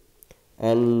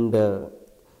 and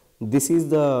this is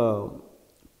the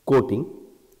coating.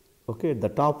 Okay, the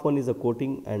top one is a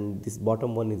coating and this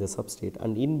bottom one is a substrate,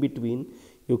 and in between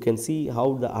you can see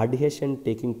how the adhesion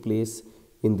taking place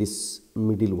in this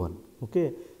middle one.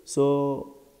 Okay.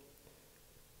 So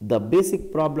the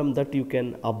basic problem that you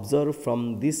can observe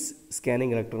from this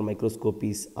scanning electron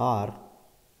microscopies are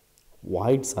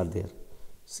voids are there.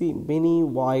 See, many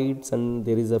voids, and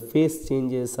there is a phase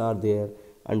changes are there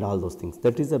and all those things.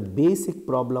 That is a basic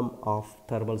problem of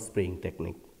thermal spraying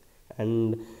technique,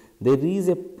 and there is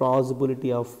a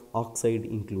possibility of oxide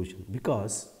inclusion,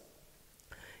 because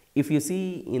if you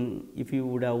see if you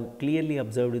would have clearly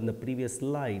observed in the previous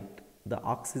slide, the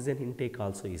oxygen intake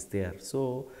also is there.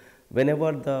 So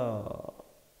whenever the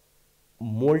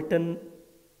molten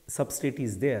substrate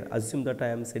is there, assume that I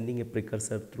am sending a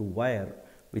precursor through wire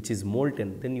which is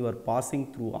molten, then you are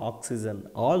passing through oxygen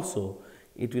also,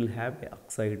 it will have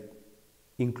oxide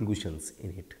inclusions in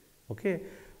it. Okay.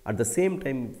 At the same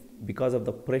time, because of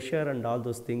the pressure and all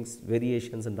those things,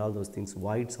 variations and all those things,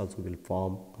 voids also will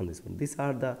form on this one. These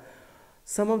are the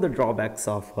some of the drawbacks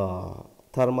of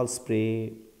thermal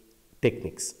spray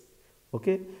techniques.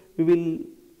 Okay. We will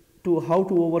to how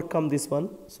to overcome this one.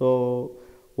 So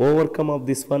overcome of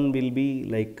this one will be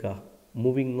like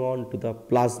moving on to the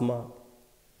plasma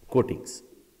coatings.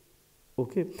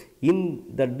 Okay.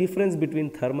 In the difference between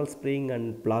thermal spraying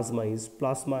and plasma is,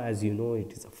 plasma, as you know,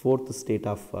 it is a fourth state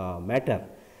of matter,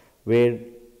 where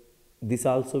this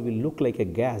also will look like a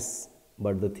gas,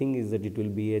 but the thing is that it will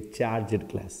be a charged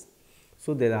glass.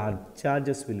 So there are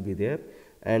charges will be there,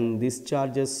 and these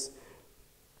charges,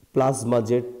 plasma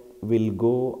jet will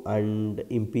go and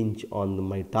impinge on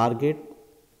my target,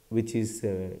 which is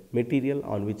material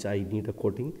on which I need a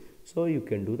coating. So you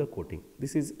can do the coating.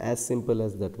 This is as simple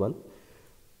as that one.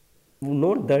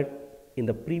 Note that in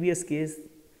the previous case,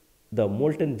 the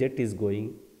molten jet is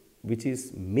going, which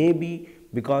is maybe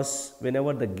because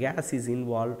whenever the gas is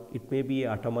involved, it may be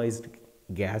a atomized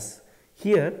gas.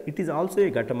 Here it is also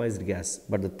a atomized gas,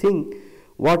 but the thing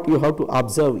what you have to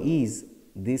observe is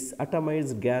this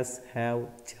atomized gas have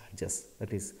charges,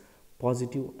 that is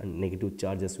positive and negative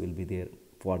charges will be there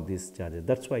for these charges.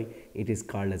 That is why it is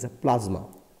called as a plasma.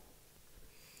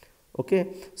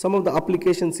 Okay. Some of the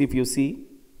applications, if you see,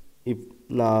 if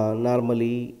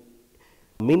normally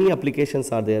many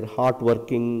applications are there, hot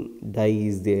working dye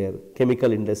is there,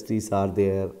 chemical industries are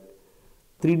there,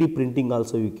 3D printing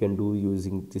also you can do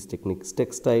using these techniques,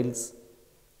 textiles,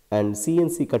 and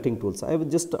CNC cutting tools. I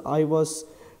was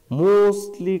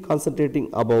mostly concentrating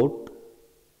about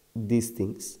these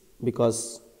things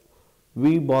because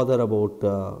we bother about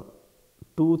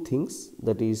two things,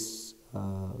 that is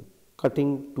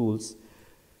cutting tools,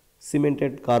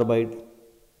 cemented carbide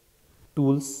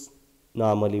tools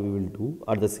normally we will do,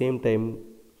 at the same time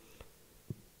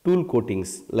tool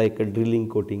coatings like a drilling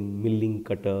coating, milling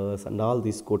cutters and all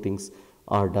these coatings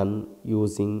are done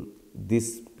using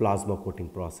this plasma coating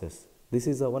process. This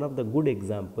is one of the good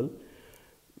example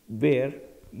where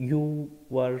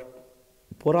your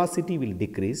porosity will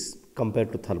decrease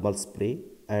compared to thermal spray,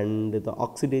 and the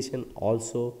oxidation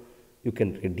also you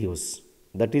can reduce.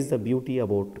 That is the beauty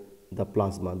about the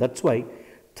plasma. That's why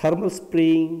thermal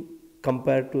spraying,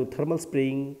 compared to thermal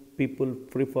spraying, people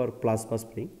prefer plasma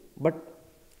spraying, but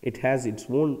it has its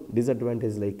own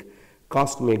disadvantage, like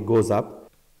cost may goes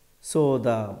up. So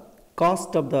the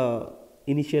cost of the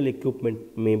initial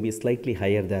equipment may be slightly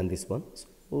higher than this one.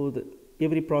 So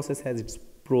every process has its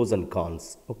pros and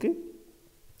cons. Okay.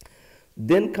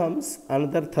 Then comes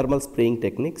another thermal spraying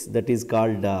techniques, that is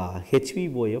called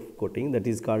HVOF coating, that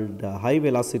is called high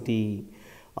velocity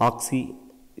oxy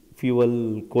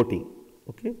fuel coating.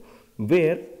 Okay,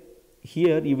 where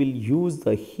here you will use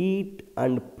the heat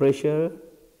and pressure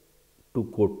to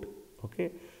coat.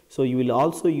 Okay, so you will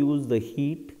also use the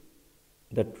heat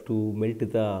that to melt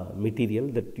the material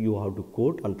that you have to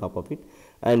coat on top of it,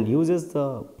 and uses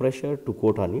the pressure to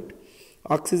coat on it.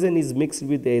 Oxygen is mixed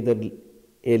with either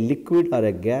a liquid or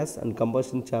a gas and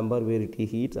combustion chamber where it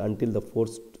heats until the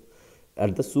forced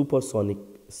at the supersonic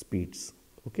speeds.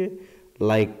 Okay,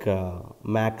 like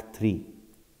Mach 3.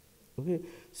 Okay,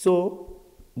 so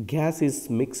gas is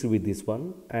mixed with this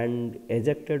one and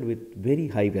ejected with very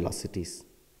high velocities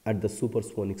at the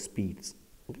supersonic speeds.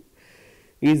 Okay.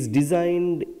 Is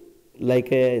designed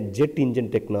like a jet engine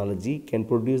technology, can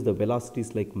produce the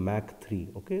velocities like Mach 3.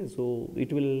 Okay, so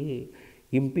it will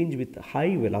impinge with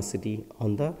high velocity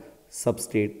on the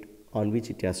substrate on which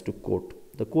it has to coat.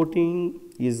 The coating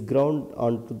is ground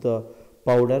onto the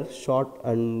powder shot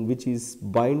and which is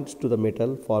binds to the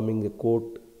metal, forming a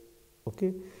coat.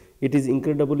 Okay, it is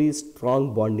incredibly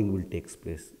strong bonding will takes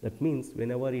place. That means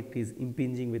whenever it is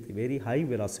impinging with very high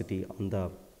velocity on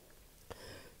the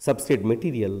substrate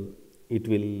material, it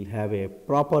will have a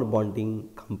proper bonding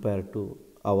compared to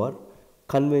our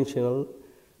conventional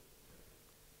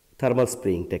thermal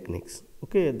spraying techniques.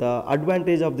 Okay, the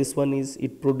advantage of this one is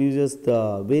it produces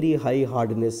the very high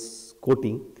hardness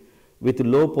coating with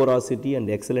low porosity and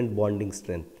excellent bonding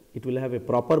strength. It will have a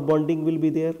proper bonding will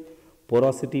be there,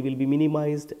 porosity will be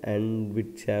minimized, and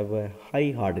which have a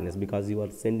high hardness because you are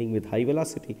sending with high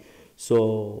velocity.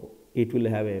 So it will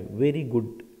have a very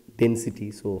good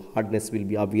density, so hardness will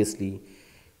be obviously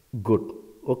good.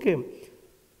 Okay,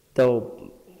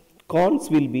 the cons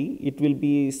will be, it will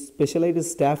be specialized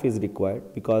staff is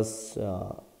required because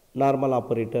normal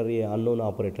operator, a unknown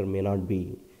operator may not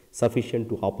be sufficient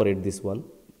to operate this one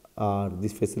or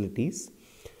these facilities.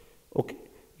 Okay,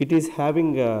 it is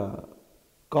having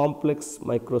complex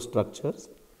microstructures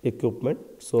equipment,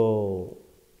 so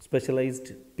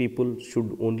specialized people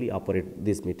should only operate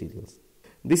these materials.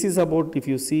 This is about, if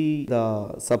you see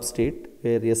the substrate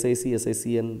where SiC,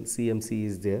 SiCN, CMC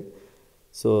is there.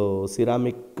 So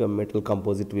ceramic metal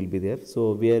composite will be there.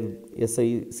 So where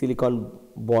silicon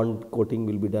bond coating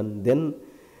will be done, then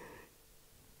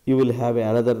you will have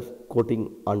another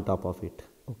coating on top of it.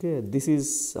 Okay, this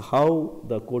is how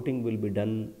the coating will be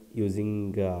done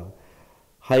using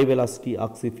high velocity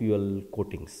oxy-fuel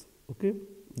coatings. Okay,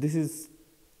 this is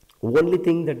only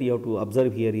thing that you have to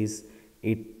observe here is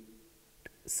it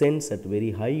sends at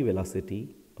very high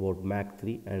velocity, about Mach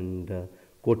 3, and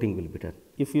coating will be done.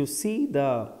 If you see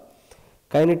the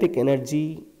kinetic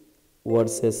energy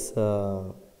versus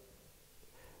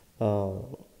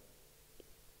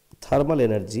thermal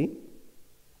energy,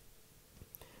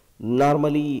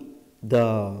 normally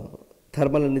the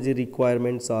thermal energy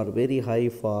requirements are very high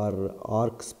for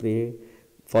arc spray,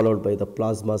 followed by the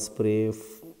plasma spray,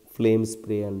 flame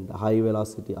spray, and high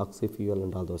velocity oxy fuel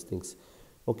and all those things.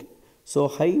 Okay, so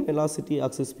high velocity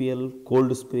oxy fuel,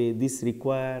 cold spray, this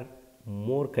require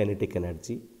more kinetic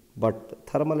energy, but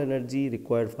thermal energy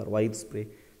required for wire spray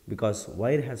because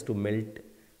wire has to melt.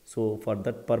 So for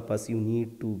that purpose you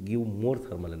need to give more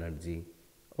thermal energy.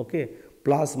 Okay,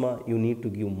 plasma you need to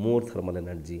give more thermal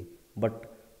energy,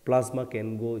 but plasma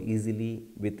can go easily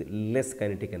with less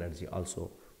kinetic energy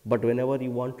also. But whenever you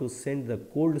want to send the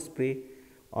cold spray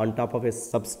on top of a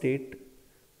substrate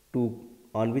to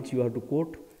on which you have to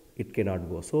coat, it cannot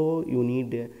go. So you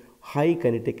need high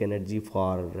kinetic energy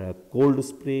for cold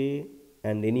spray,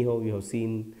 and anyhow you have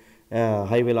seen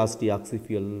high velocity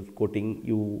oxyfuel coating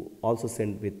you also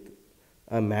send with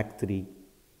a Mach 3.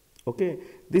 Okay,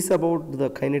 this about the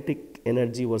kinetic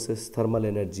energy versus thermal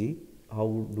energy.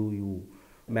 How do you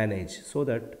manage so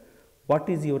that what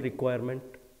is your requirement?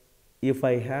 If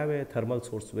I have a thermal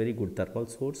source, very good thermal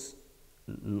source,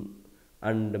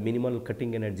 and minimal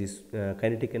cutting energy,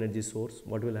 kinetic energy source,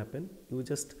 what will happen? You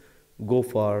just go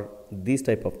for these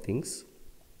type of things.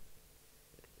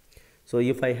 So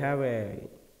if I have a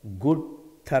good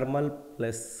thermal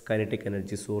plus kinetic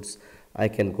energy source, I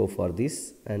can go for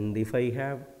this. And if I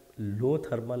have low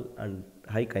thermal and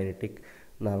high kinetic,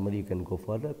 normally you can go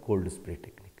for the cold spray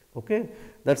technique. Okay,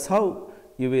 that's how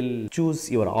you will choose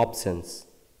your options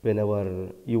whenever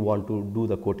you want to do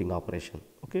the coating operation.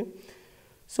 Okay,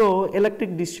 so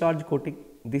electric discharge coating,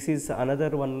 this is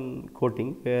another one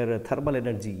coating where thermal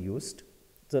energy used.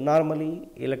 So normally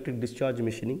electric discharge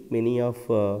machining, many of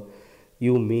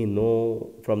you may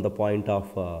know from the point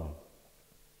of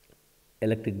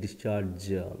electric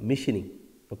discharge machining.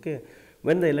 Okay,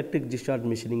 when the electric discharge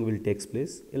machining will takes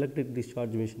place, electric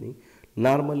discharge machining,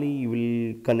 normally you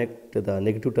will connect the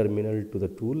negative terminal to the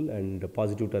tool and the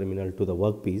positive terminal to the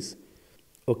workpiece.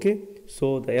 Okay,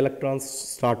 so the electrons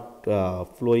start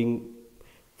flowing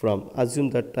from, assume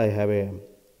that I have a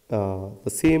the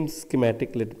same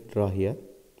schematic, let me draw here.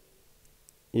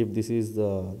 If this is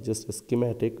the just a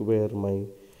schematic where my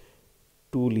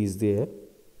tool is there,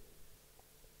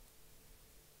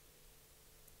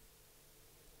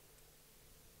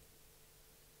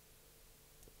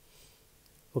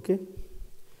 okay,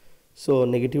 so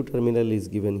negative terminal is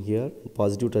given here,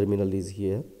 positive terminal is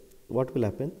here. What will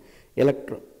happen?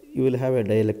 You will have a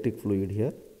dielectric fluid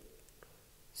here.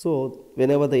 So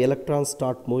whenever the electrons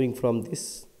start moving from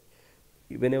this,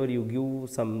 whenever you give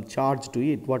some charge to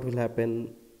it, what will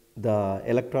happen? The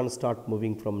electrons start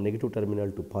moving from negative terminal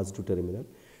to positive terminal.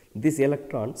 These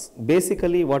electrons,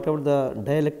 basically whatever the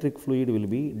dielectric fluid will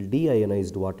be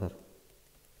deionized water.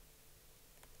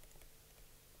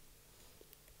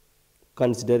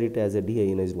 Consider it as a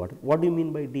deionized water. What do you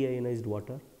mean by deionized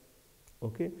water?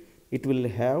 Okay, it will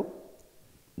have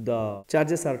the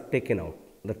charges are taken out.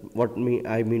 That what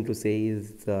I mean to say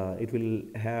is it will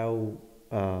have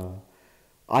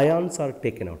ions are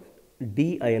taken out.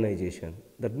 Deionization.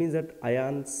 That means that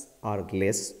ions are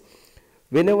less.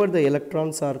 Whenever the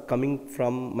electrons are coming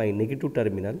from my negative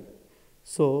terminal,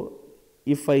 so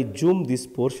if I zoom this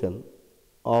portion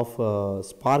of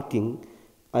sparking,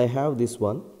 I have this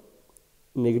one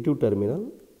negative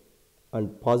terminal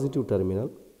and positive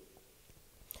terminal.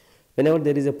 Whenever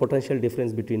there is a potential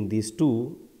difference between these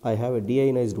two, I have a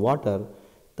deionized water.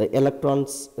 The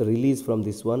electrons release from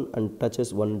this one and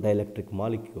touches one dielectric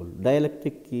molecule.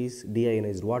 Dielectric is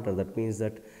deionized water. That means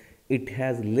that it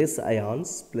has less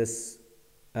ions plus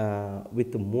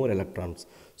with more electrons.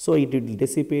 So it will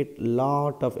dissipate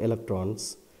lot of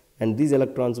electrons, and these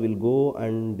electrons will go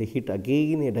and hit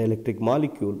again a dielectric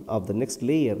molecule of the next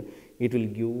layer. It will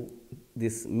give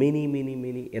this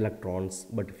many electrons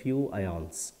but few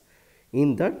ions.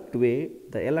 In that way,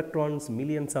 the electrons,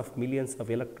 millions of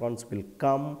electrons will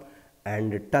come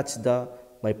and touch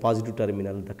my positive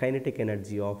terminal. The kinetic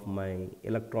energy of my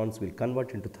electrons will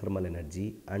convert into thermal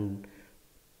energy and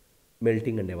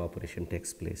melting and evaporation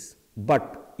takes place.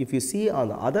 But if you see on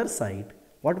the other side,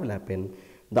 what will happen?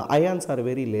 The ions are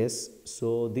very less,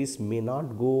 so this may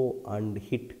not go and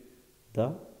hit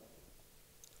the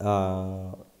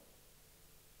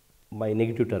my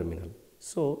negative terminal.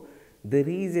 So there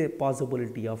is a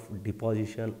possibility of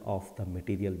deposition of the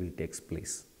material will takes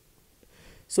place.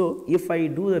 So if I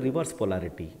do the reverse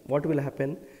polarity, what will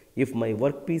happen? If my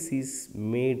workpiece is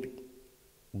made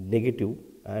negative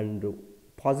and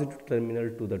positive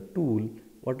terminal to the tool,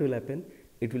 what will happen?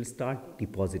 It will start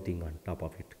depositing on top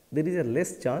of it. There is a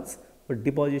less chance, but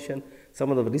deposition, some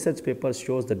of the research papers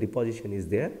shows the deposition is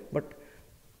there, but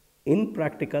in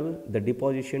practical the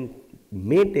deposition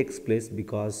may takes place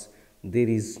because there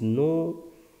is no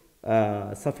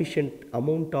sufficient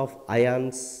amount of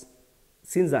ions.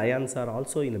 Since the ions are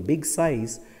also in a big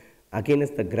size,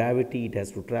 against the gravity it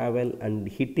has to travel, and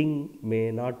hitting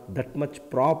may not that much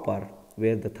proper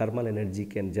where the thermal energy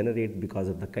can generate because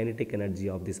of the kinetic energy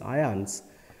of these ions.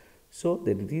 So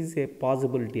there is a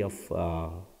possibility of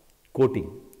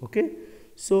coating. Okay,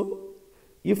 so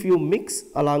if you mix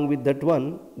along with that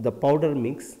one the powder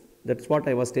mix, that's what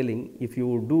I was telling. If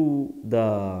you do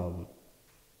the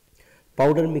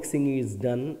powder mixing is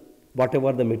done,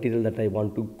 whatever the material that I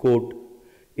want to coat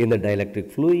in the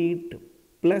dielectric fluid,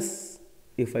 plus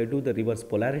if I do the reverse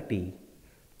polarity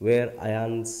where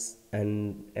ions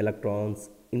and electrons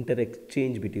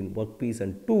interexchange between workpiece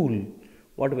and tool,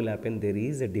 what will happen? There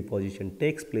is a deposition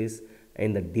takes place.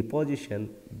 In the deposition,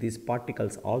 these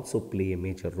particles also play a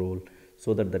major role,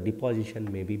 so that the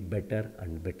deposition may be better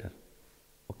and better.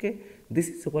 Okay, this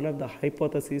is one of the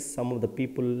hypotheses some of the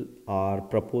people are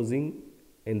proposing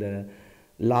in the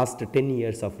last 10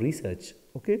 years of research.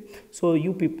 Okay, so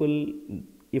you people,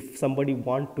 if somebody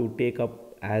want to take up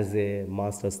as a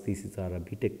master's thesis or a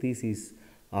BTech thesis,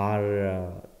 or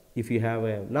if you have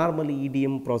a normally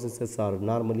EDM processes are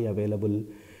normally available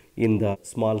in the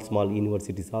small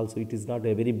universities also. It is not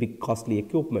a very big costly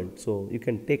equipment, so you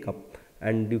can take up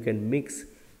and you can mix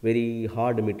very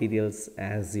hard materials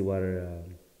as your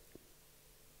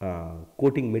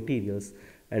coating materials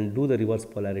and do the reverse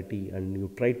polarity, and you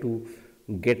try to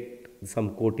get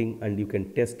some coating and you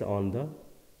can test on the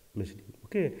machining.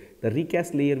 Okay, the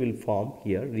recast layer will form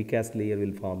here, recast layer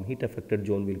will form, heat affected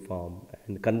zone will form,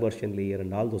 and conversion layer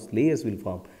and all those layers will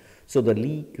form. So the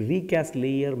recast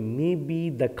layer may be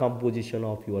the composition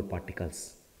of your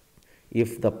particles.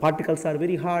 If the particles are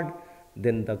very hard,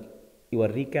 then your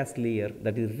recast layer,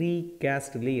 that is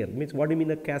recast layer, means what do you mean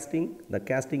the casting? The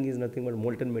casting is nothing but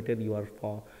molten metal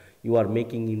you are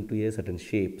making into a certain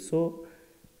shape. So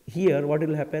here what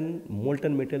will happen,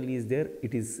 molten metal is there,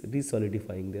 it is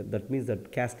resolidifying there, that means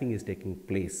that casting is taking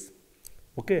place.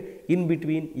 Okay, in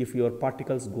between if your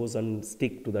particles goes and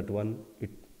stick to that one,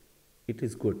 it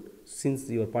is good. Since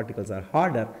your particles are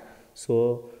harder,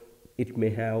 so it may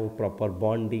have proper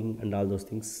bonding and all those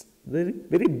things,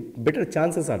 very better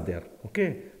chances are there.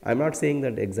 Okay, I am not saying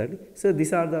that exactly. So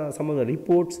these are some of the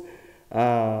reports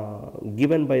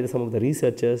given by some of the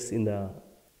researchers in the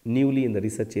newly in the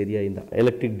research area in the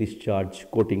electric discharge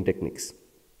coating techniques.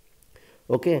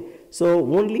 Okay, so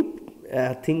only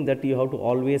thing that you have to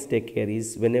always take care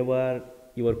is whenever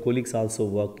your colleagues also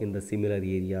work in the similar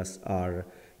areas or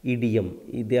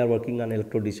EDM, they are working on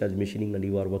electro discharge machining and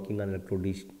you are working on electro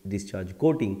discharge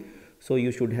coating. So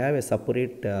you should have a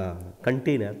separate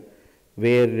container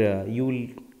where you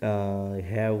will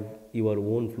have your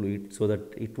own fluid, so that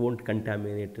it won't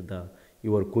contaminate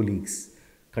your colleagues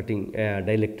cutting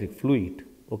dielectric fluid.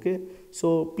 Okay,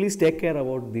 so please take care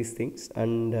about these things,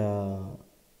 and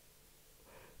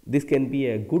this can be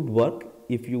a good work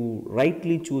if you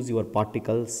rightly choose your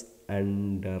particles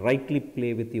and rightly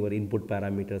play with your input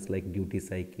parameters like duty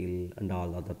cycle and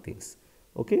all other things.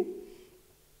 Okay,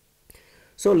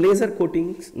 so laser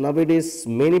coatings nowadays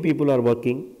many people are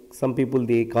working. Some people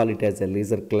they call it as a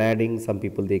laser cladding, some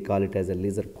people they call it as a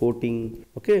laser coating.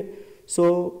 Okay,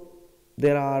 so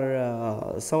there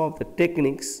are some of the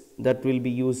techniques that will be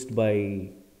used by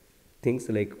things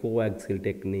like coaxial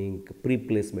technique,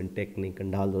 pre-placement technique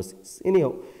and all those things.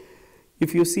 Anyhow,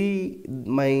 if you see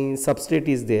my substrate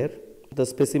is there, the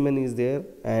specimen is there,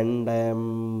 and I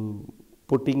am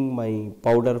putting my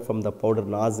powder from the powder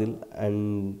nozzle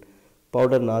and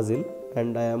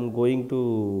I am going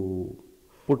to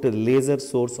put a laser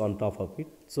source on top of it,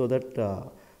 so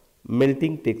that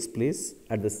melting takes place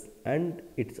at this, and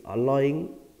it's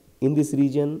alloying in this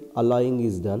region, alloying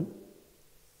is done,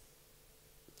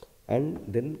 and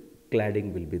then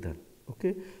cladding will be done.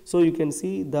 Okay, so you can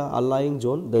see the alloying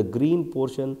zone, the green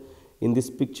portion in this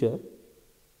picture,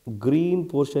 green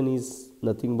portion is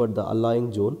nothing but the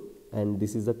alloying zone, and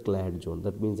this is the clad zone,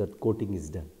 that means that coating is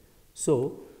done.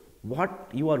 So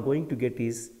what you are going to get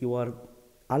is your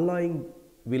alloying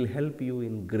will help you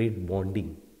in great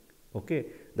bonding. Okay,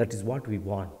 that is what we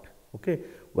want. Okay,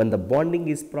 when the bonding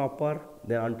is proper,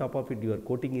 then on top of it your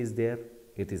coating is there,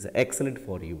 it is excellent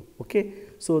for you. Okay,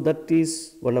 so that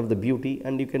is one of the beauty,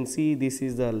 and you can see this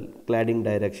is the cladding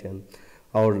direction,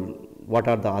 or what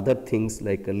are the other things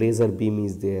like a laser beam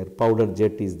is there, powder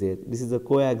jet is there, this is a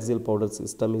coaxial powder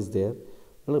system is there,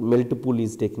 melt pool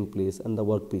is taking place, and the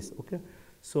workpiece. Okay,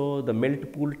 so the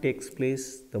melt pool takes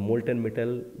place, the molten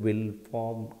metal will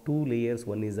form two layers,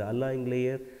 one is the alloying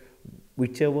layer,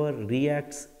 whichever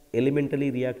reacts elementally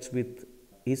reacts with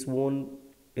its own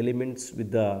elements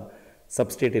with the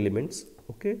substrate elements.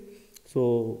 Okay,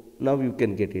 so now you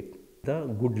can get it, the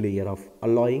good layer of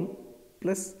alloying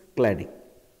plus cladding.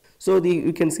 So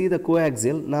you can see the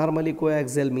coaxial, normally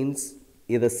coaxial means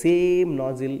in the same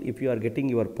nozzle, if you are getting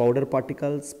your powder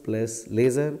particles plus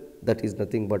laser, that is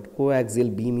nothing but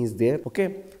coaxial beam is there.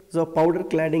 Okay, so powder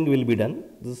cladding will be done.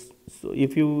 So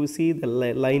if you see the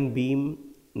line beam,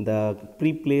 the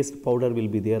pre-placed powder will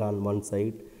be there on one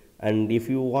side, and if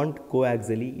you want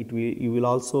coaxially, you will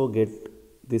also get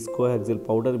this coaxial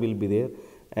powder will be there,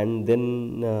 and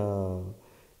then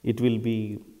it will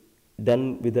be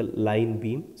done with a line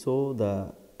beam, so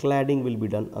the cladding will be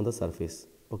done on the surface.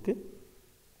 Okay,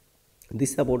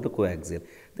 this is about the coaxial.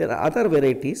 There are other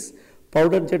varieties.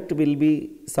 Powder jet will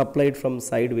be supplied from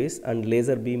sideways and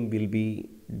laser beam will be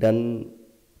done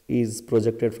is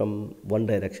projected from one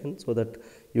direction, so that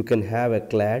you can have a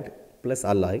clad plus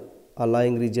alloy.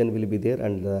 Alloying region will be there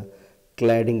and the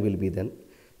cladding will be then.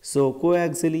 So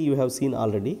coaxially you have seen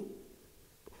already.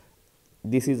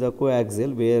 This is a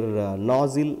coaxial where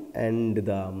nozzle and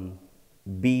the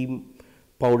beam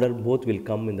powder both will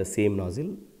come in the same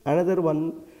nozzle. Another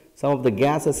one, some of the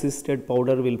gas assisted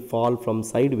powder will fall from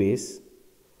sideways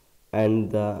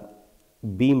and the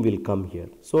beam will come here,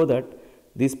 so that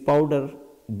this powder,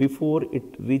 before it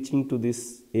reaching to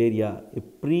this area, a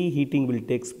preheating will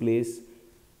takes place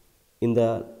in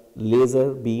the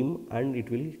laser beam and it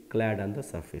will clad on the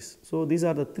surface. So these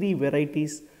are the three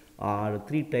varieties or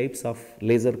three types of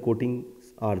laser coatings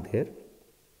are there.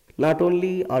 Not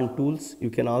only on tools, you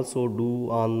can also do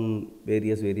on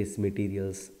various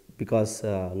materials, because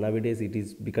nowadays it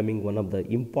is becoming one of the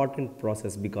important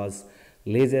process, because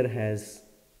laser has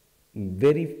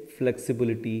very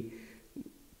flexibility.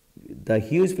 The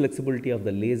huge flexibility of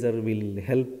the laser will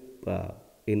help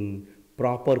in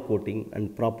proper coating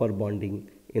and proper bonding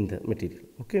in the material.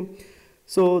 Okay,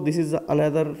 so this is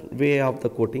another way of the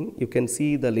coating. You can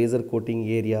see the laser coating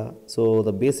area. So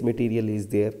the base material is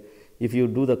there. If you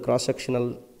do the cross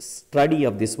sectional study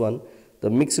of this one, the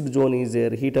mixed zone is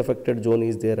there, heat affected zone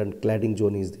is there, and cladding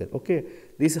zone is there. Okay,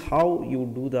 this is how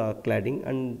you do the cladding.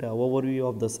 And overview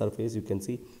of the surface, you can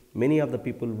see many of the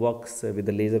people works with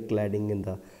the laser cladding in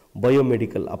the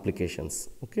biomedical applications.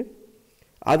 Okay,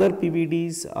 other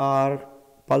PVDs are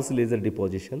pulse laser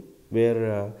deposition,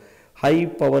 where high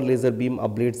power laser beam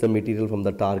ablates the material from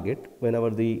the target.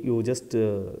 Whenever you just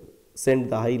send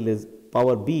the high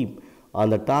power beam on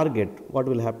the target, what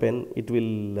will happen? It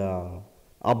will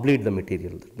ablate the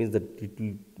material. That means that it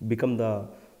will become the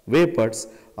vapors.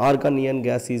 Argon neon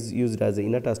gas is used as an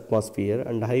inert atmosphere,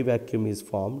 and high vacuum is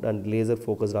formed, and laser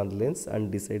focused on the lens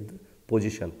and decide the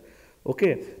position.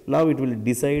 Okay, now it will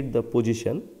decide the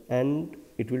position and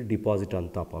it will deposit on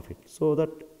top of it, so that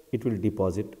it will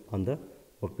deposit on the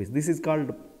workpiece. This is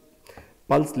called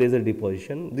pulse laser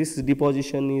deposition. This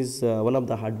deposition is one of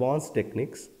the advanced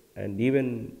techniques, and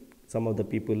even some of the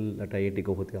people at IIT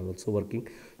Guwahati are also working.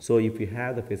 So if you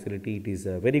have the facility, it is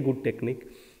a very good technique.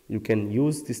 You can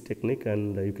use this technique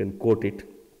and you can coat it.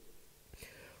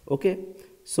 Okay,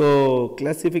 so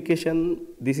classification,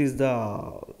 this is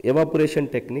the evaporation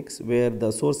techniques, where the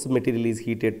source material is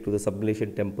heated to the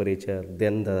sublation temperature,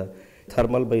 then the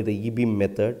thermal by the E-beam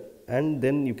method, and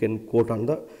then you can coat on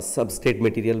the substrate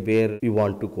material where you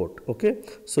want to coat. Okay,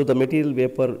 so the material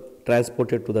vapor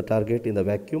transported to the target in the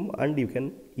vacuum, and you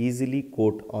can easily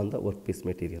coat on the workpiece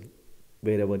material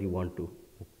wherever you want to.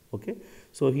 Okay,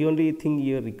 so the only thing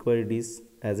here required is,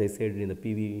 as I said, in the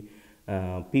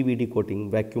PVD coating,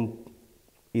 vacuum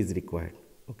is required.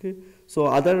 Okay, so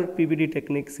other PVD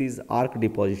techniques is arc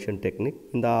deposition technique.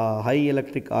 In the high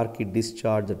electric arc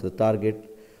discharge at the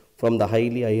target from the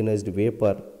highly ionized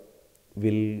vapor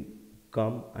will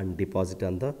come and deposit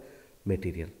on the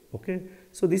material. Okay,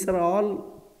 so these are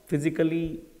all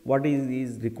physically what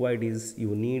is required is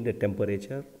you need a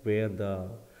temperature where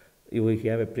you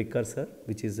have a precursor,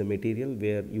 which is a material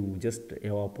where you just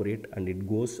evaporate and it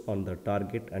goes on the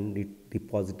target and it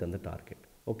deposit on the target.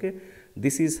 Okay,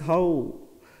 this is how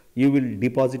you will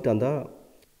deposit on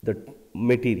the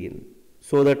material,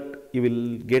 so that you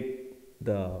will get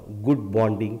the good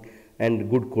bonding and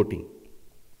good coating.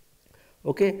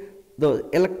 Okay, the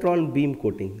electron beam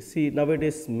coating. See,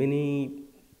 nowadays many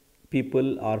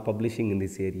people are publishing in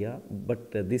this area,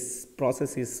 but this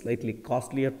process is slightly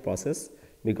costlier process,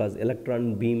 because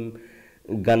electron beam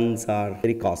guns are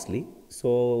very costly.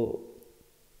 So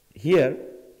here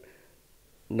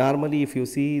normally if you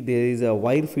see, there is a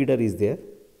wire feeder is there.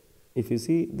 If you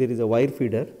see, there is a wire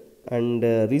feeder and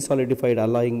resolidified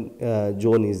alloying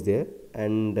zone is there,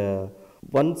 and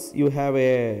once you have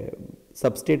a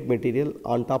substrate material,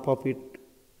 on top of it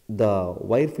the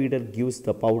wire feeder gives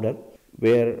the powder,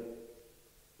 where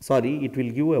it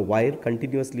will give a wire,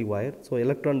 continuously wire. So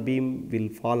electron beam will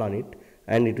fall on it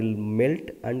and it will melt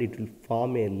and it will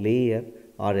form a layer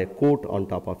or a coat on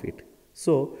top of it.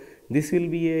 So this will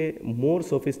be a more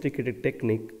sophisticated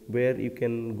technique, where you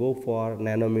can go for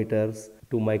nanometers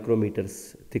to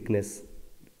micrometers thickness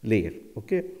layer.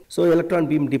 Okay, so electron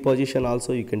beam deposition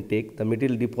also you can take. The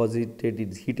material deposited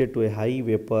is heated to a high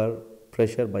vapor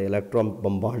pressure by electron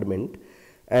bombardment,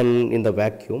 and in the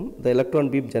vacuum the electron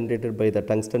beam generated by the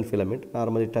tungsten filament,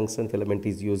 normally tungsten filament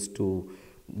is used to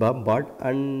bombard,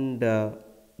 and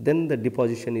then the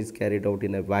deposition is carried out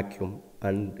in a vacuum.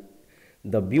 And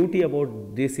the beauty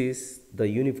about this is the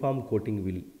uniform coating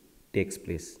will takes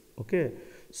place. Okay,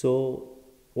 So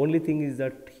only thing is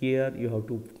that here you have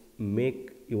to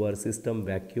make your system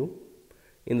vacuum.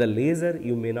 In the laser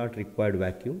you may not require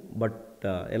vacuum, but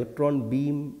electron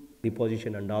beam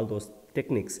deposition and all those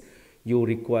techniques you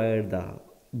require the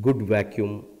good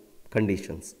vacuum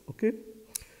conditions, okay,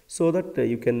 so that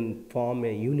you can form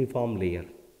a uniform layer.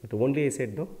 But only I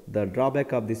said no, the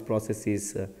drawback of this process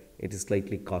is it is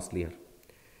slightly costlier.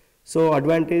 So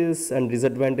advantages and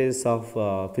disadvantages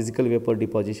of physical vapor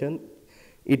deposition: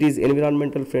 it is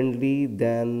environmental friendly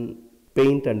than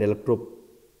paint and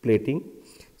electroplating.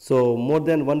 So more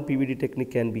than one PVD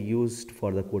technique can be used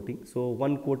for the coating. So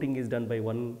one coating is done by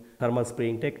one thermal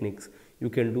spraying techniques.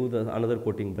 You can do the another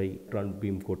coating by electron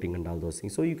beam coating and all those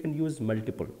things. So you can use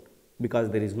multiple because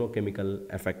there is no chemical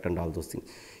effect and all those things.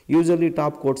 Usually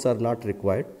top coats are not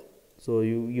required. So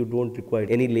you don't require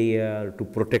any layer to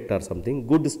protect or something.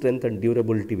 Good strength and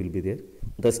durability will be there.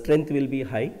 The strength will be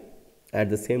high. At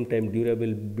the same time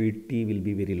durability will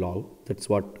be very long. That's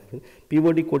what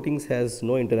PVD coatings has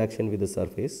no interaction with the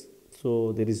surface.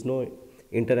 So there is no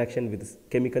interaction with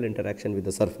chemical interaction with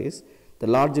the surface. The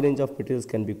large range of materials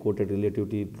can be coated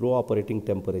relatively low operating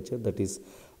temperature, that is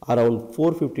around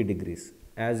 450 degrees.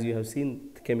 As you have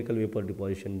seen chemical vapor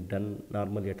deposition done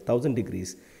normally at 1000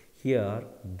 degrees. Here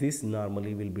this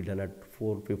normally will be done at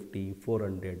 450,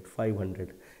 400,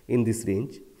 500 in this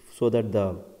range, so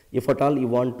that if at all you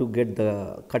want to get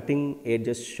the cutting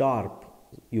edges sharp,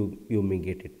 you may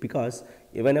get it, because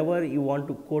whenever you want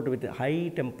to coat with a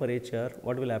high temperature,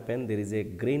 what will happen, there is a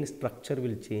grain structure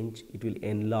will change, it will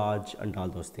enlarge and all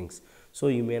those things. So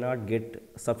you may not get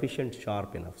sufficient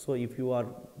sharp enough. So if you are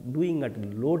doing at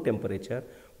low temperature,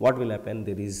 what will happen,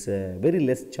 there is very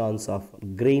less chance of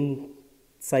grain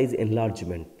size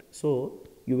enlargement. So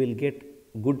you will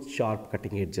get good sharp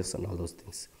cutting edges and all those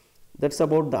things. That's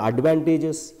about the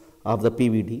advantages of the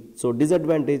PVD. So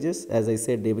disadvantages, as I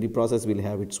said, every process will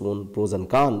have its own pros and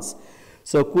cons.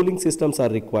 So cooling systems are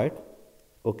required,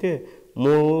 okay,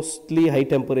 mostly high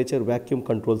temperature vacuum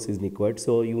controls is required.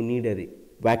 So you need a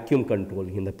vacuum control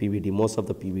in the PVD, most of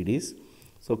the PVDs.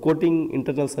 So coating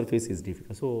internal surface is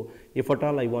difficult. So if at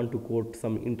all I want to coat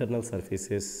some internal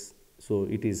surfaces, so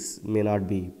it is may not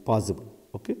be possible,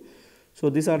 okay. So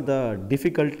these are the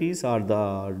difficulties or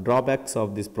the drawbacks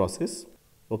of this process,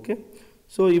 okay.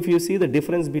 So if you see the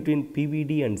difference between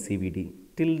PVD and CVD,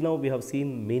 till now we have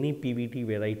seen many PVD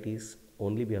varieties,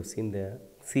 only we have seen the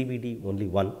CVD only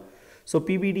one. So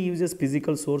PVD uses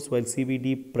physical source while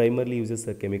CVD primarily uses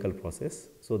a chemical process.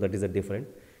 So that is a different.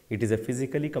 It is a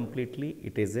physically completely,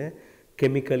 it is a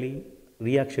chemically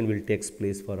reaction will takes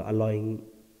place for alloying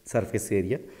surface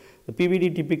area. The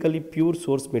PVD typically pure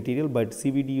source material, but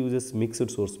CVD uses mixed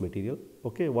source material,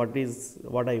 okay. What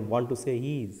I want to say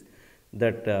is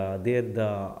that there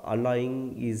the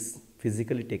alloying is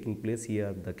physically taking place,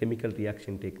 here the chemical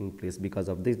reaction taking place, because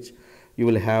of this you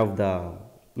will have the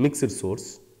mixed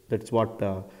source. That's what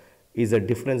is a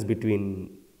difference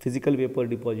between physical vapor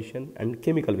deposition and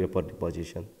chemical vapor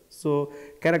deposition. So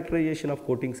characterization of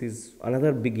coatings is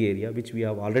another big area which we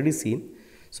have already seen.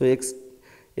 So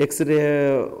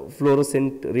X-ray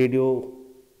fluorescent radio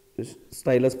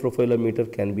stylus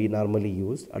profilometer can be normally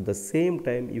used. At the same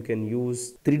time you can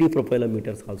use 3D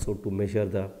profilometers also to measure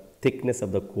the thickness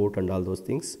of the coat and all those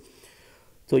things.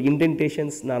 So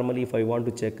indentations, normally if I want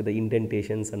to check the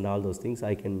indentations and all those things,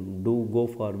 I can go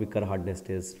for Wicker hardness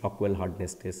test, Rockwell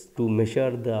hardness test to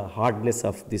measure the hardness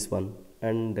of this one.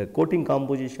 And coating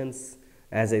compositions,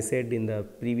 as I said in the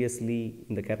previously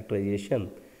in the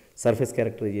characterization, surface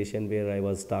characterization, where I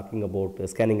was talking about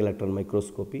scanning electron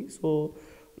microscopy. So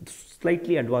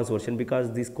slightly advanced version,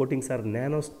 because these coatings are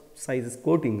nano sizes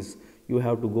coatings, you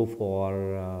have to go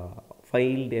for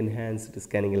field enhanced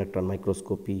scanning electron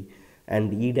microscopy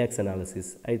and EDAX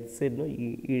analysis. I said no,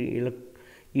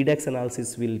 EDAX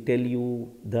analysis will tell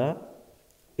you the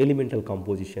elemental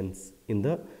compositions in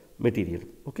the material,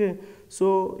 okay.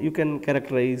 So you can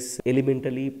characterize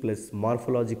elementally plus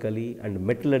morphologically and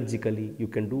metallurgically, you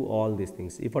can do all these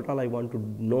things. If at all I want to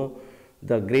know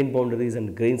the grain boundaries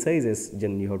and grain sizes,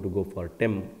 then you have to go for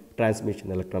TEM,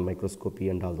 transmission electron microscopy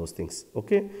and all those things,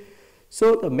 okay.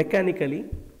 So the mechanically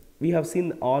we have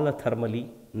seen all the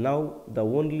thermally. Now the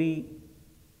only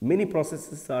many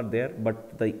processes are there,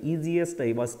 but the easiest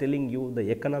I was telling you, the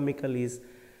economical is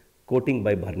coating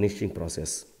by burnishing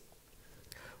process,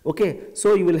 okay.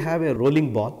 So you will have a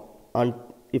rolling ball, and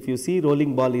if you see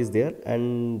rolling ball is there,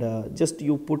 and just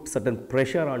you put certain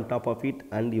pressure on top of it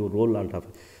and you roll on top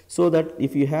of it, so that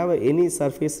if you have any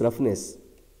surface roughness,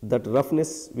 that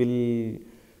roughness will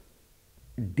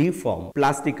deform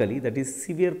plastically, that is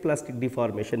severe plastic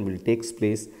deformation will takes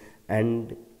place,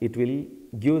 and it will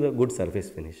give the good surface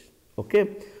finish.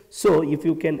 Okay, so if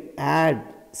you can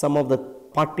add some of the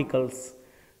particles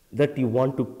that you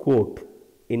want to coat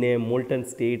in a molten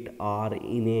state or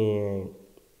in a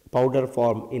powder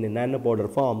form, in a nano powder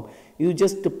form, you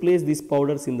just place these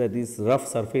powders in these rough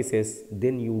surfaces,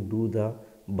 then you do the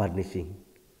burnishing.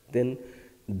 Then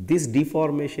this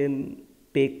deformation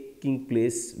taking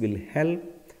place will help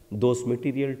those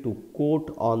material to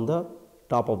coat on the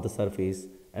top of the surface,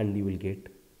 and you will get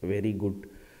very good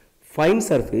fine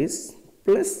surface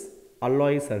plus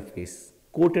alloy surface,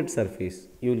 coated surface.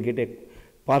 You will get a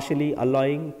partially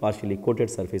alloying, partially coated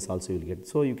surface also you will get.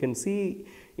 So you can see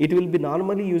it will be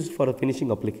normally used for a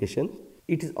finishing application.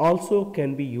 It is also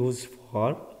can be used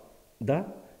for the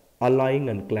alloying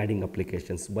and cladding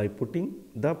applications by putting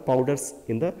the powders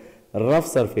in the rough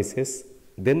surfaces.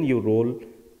 Then you roll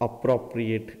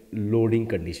appropriate loading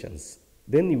conditions.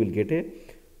 Then you will get a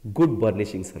good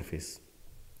burnishing surface.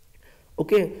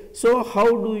 Okay, so how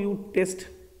do you test?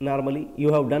 Normally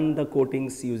you have done the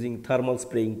coatings using thermal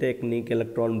spraying technique,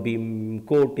 electron beam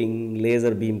coating,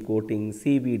 laser beam coating,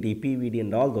 CVD, PVD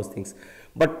and all those things.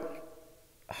 But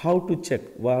how to check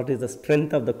what is the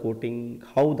strength of the coating,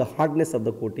 how the hardness of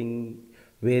the coating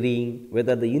varying,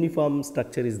 whether the uniform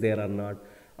structure is there or not,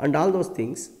 and all those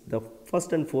things. The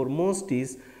first and foremost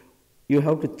is you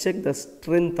have to check the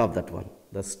strength of that one.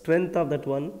 The strength of that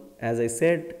one, as I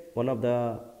said, one of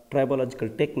the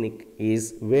tribological technique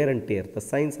is wear and tear. The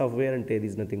science of wear and tear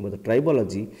is nothing but the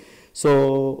tribology.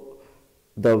 So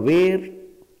the wear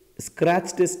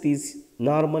scratch test is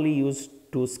normally used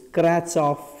to scratch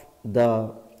off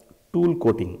the tool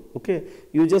coating. Okay,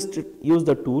 you just use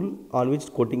the tool on which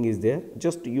coating is there,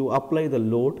 just you apply the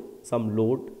load, some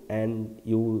load, and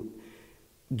you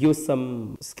give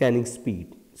some scanning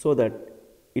speed so that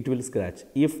it will scratch.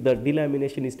 If the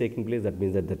delamination is taking place, that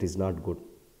means that that is not good.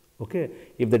 Okay,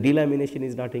 if the delamination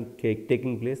is not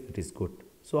taking place, that is good.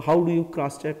 So how do you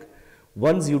cross check?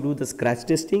 Once you do the scratch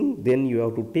testing, then you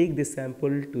have to take this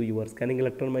sample to your scanning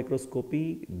electron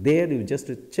microscopy. There you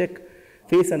just check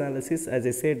phase analysis, as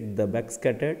I said, the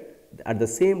backscattered. At the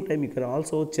same time, you can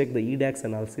also check the EDAX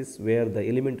analysis, where the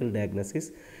elemental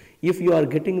diagnosis. If you are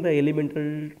getting the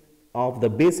elemental of the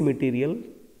base material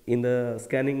in the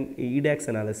scanning EDAX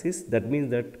analysis, that means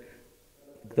that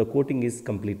the coating is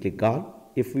completely gone.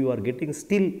 If you are getting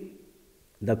still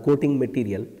the coating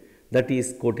material that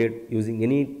is coated using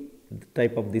any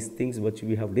type of these things which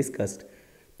we have discussed,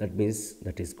 that means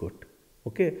that is good.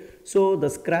 Okay, so the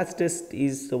scratch test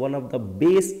is one of the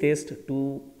base test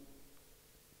to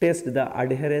test the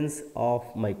adherence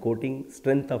of my coating,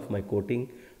 strength of my coating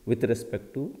with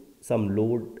respect to some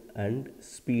load and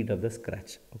speed of the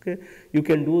scratch. Okay, you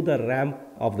can do the ramp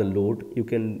of the load, you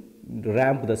can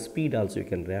ramp the speed also, you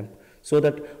can ramp, so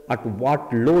that at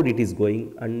what load it is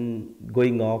going and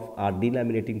going off, or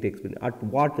delaminating takes place, at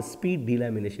what speed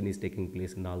delamination is taking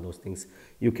place, and all those things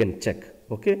you can check.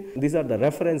 Okay, these are the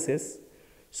references.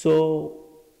 So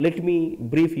let me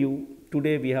brief you.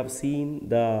 Today we have seen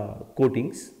the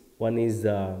coatings. One is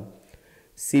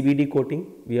CVD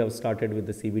coating. We have started with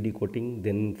the CVD coating,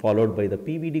 then followed by the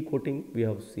PVD coating. We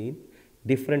have seen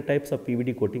different types of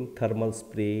PVD coating: thermal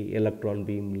spray, electron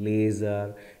beam,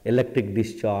 laser, electric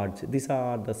discharge. These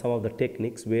are some of the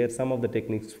techniques, where some of the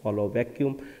techniques follow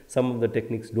vacuum, some of the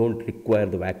techniques don't require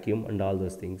the vacuum, and all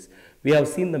those things. We have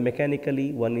seen the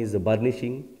mechanically. One is the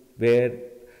burnishing, where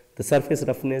the surface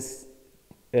roughness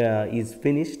is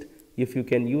finished. If you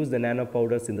can use the nano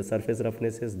powders in the surface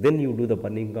roughnesses, then you do the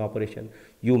burning operation.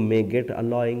 You may get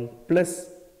alloying plus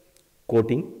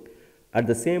coating. At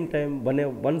the same time,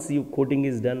 once your coating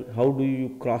is done, how do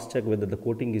you cross check whether the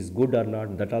coating is good or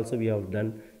not? That also we have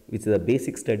done, which is a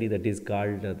basic study that is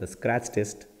called the scratch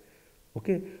test.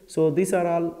 Okay, so these are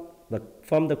all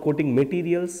from the coating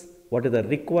materials. What are the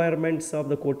requirements of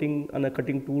the coating on a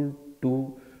cutting tool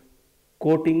to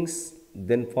coatings,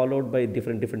 then followed by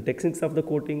different techniques of the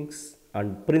coatings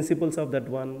and principles of that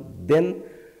one, then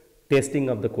testing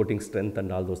of the coating strength,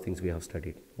 and all those things we have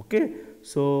studied. Okay,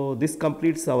 so this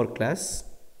completes our class.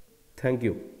 Thank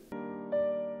you.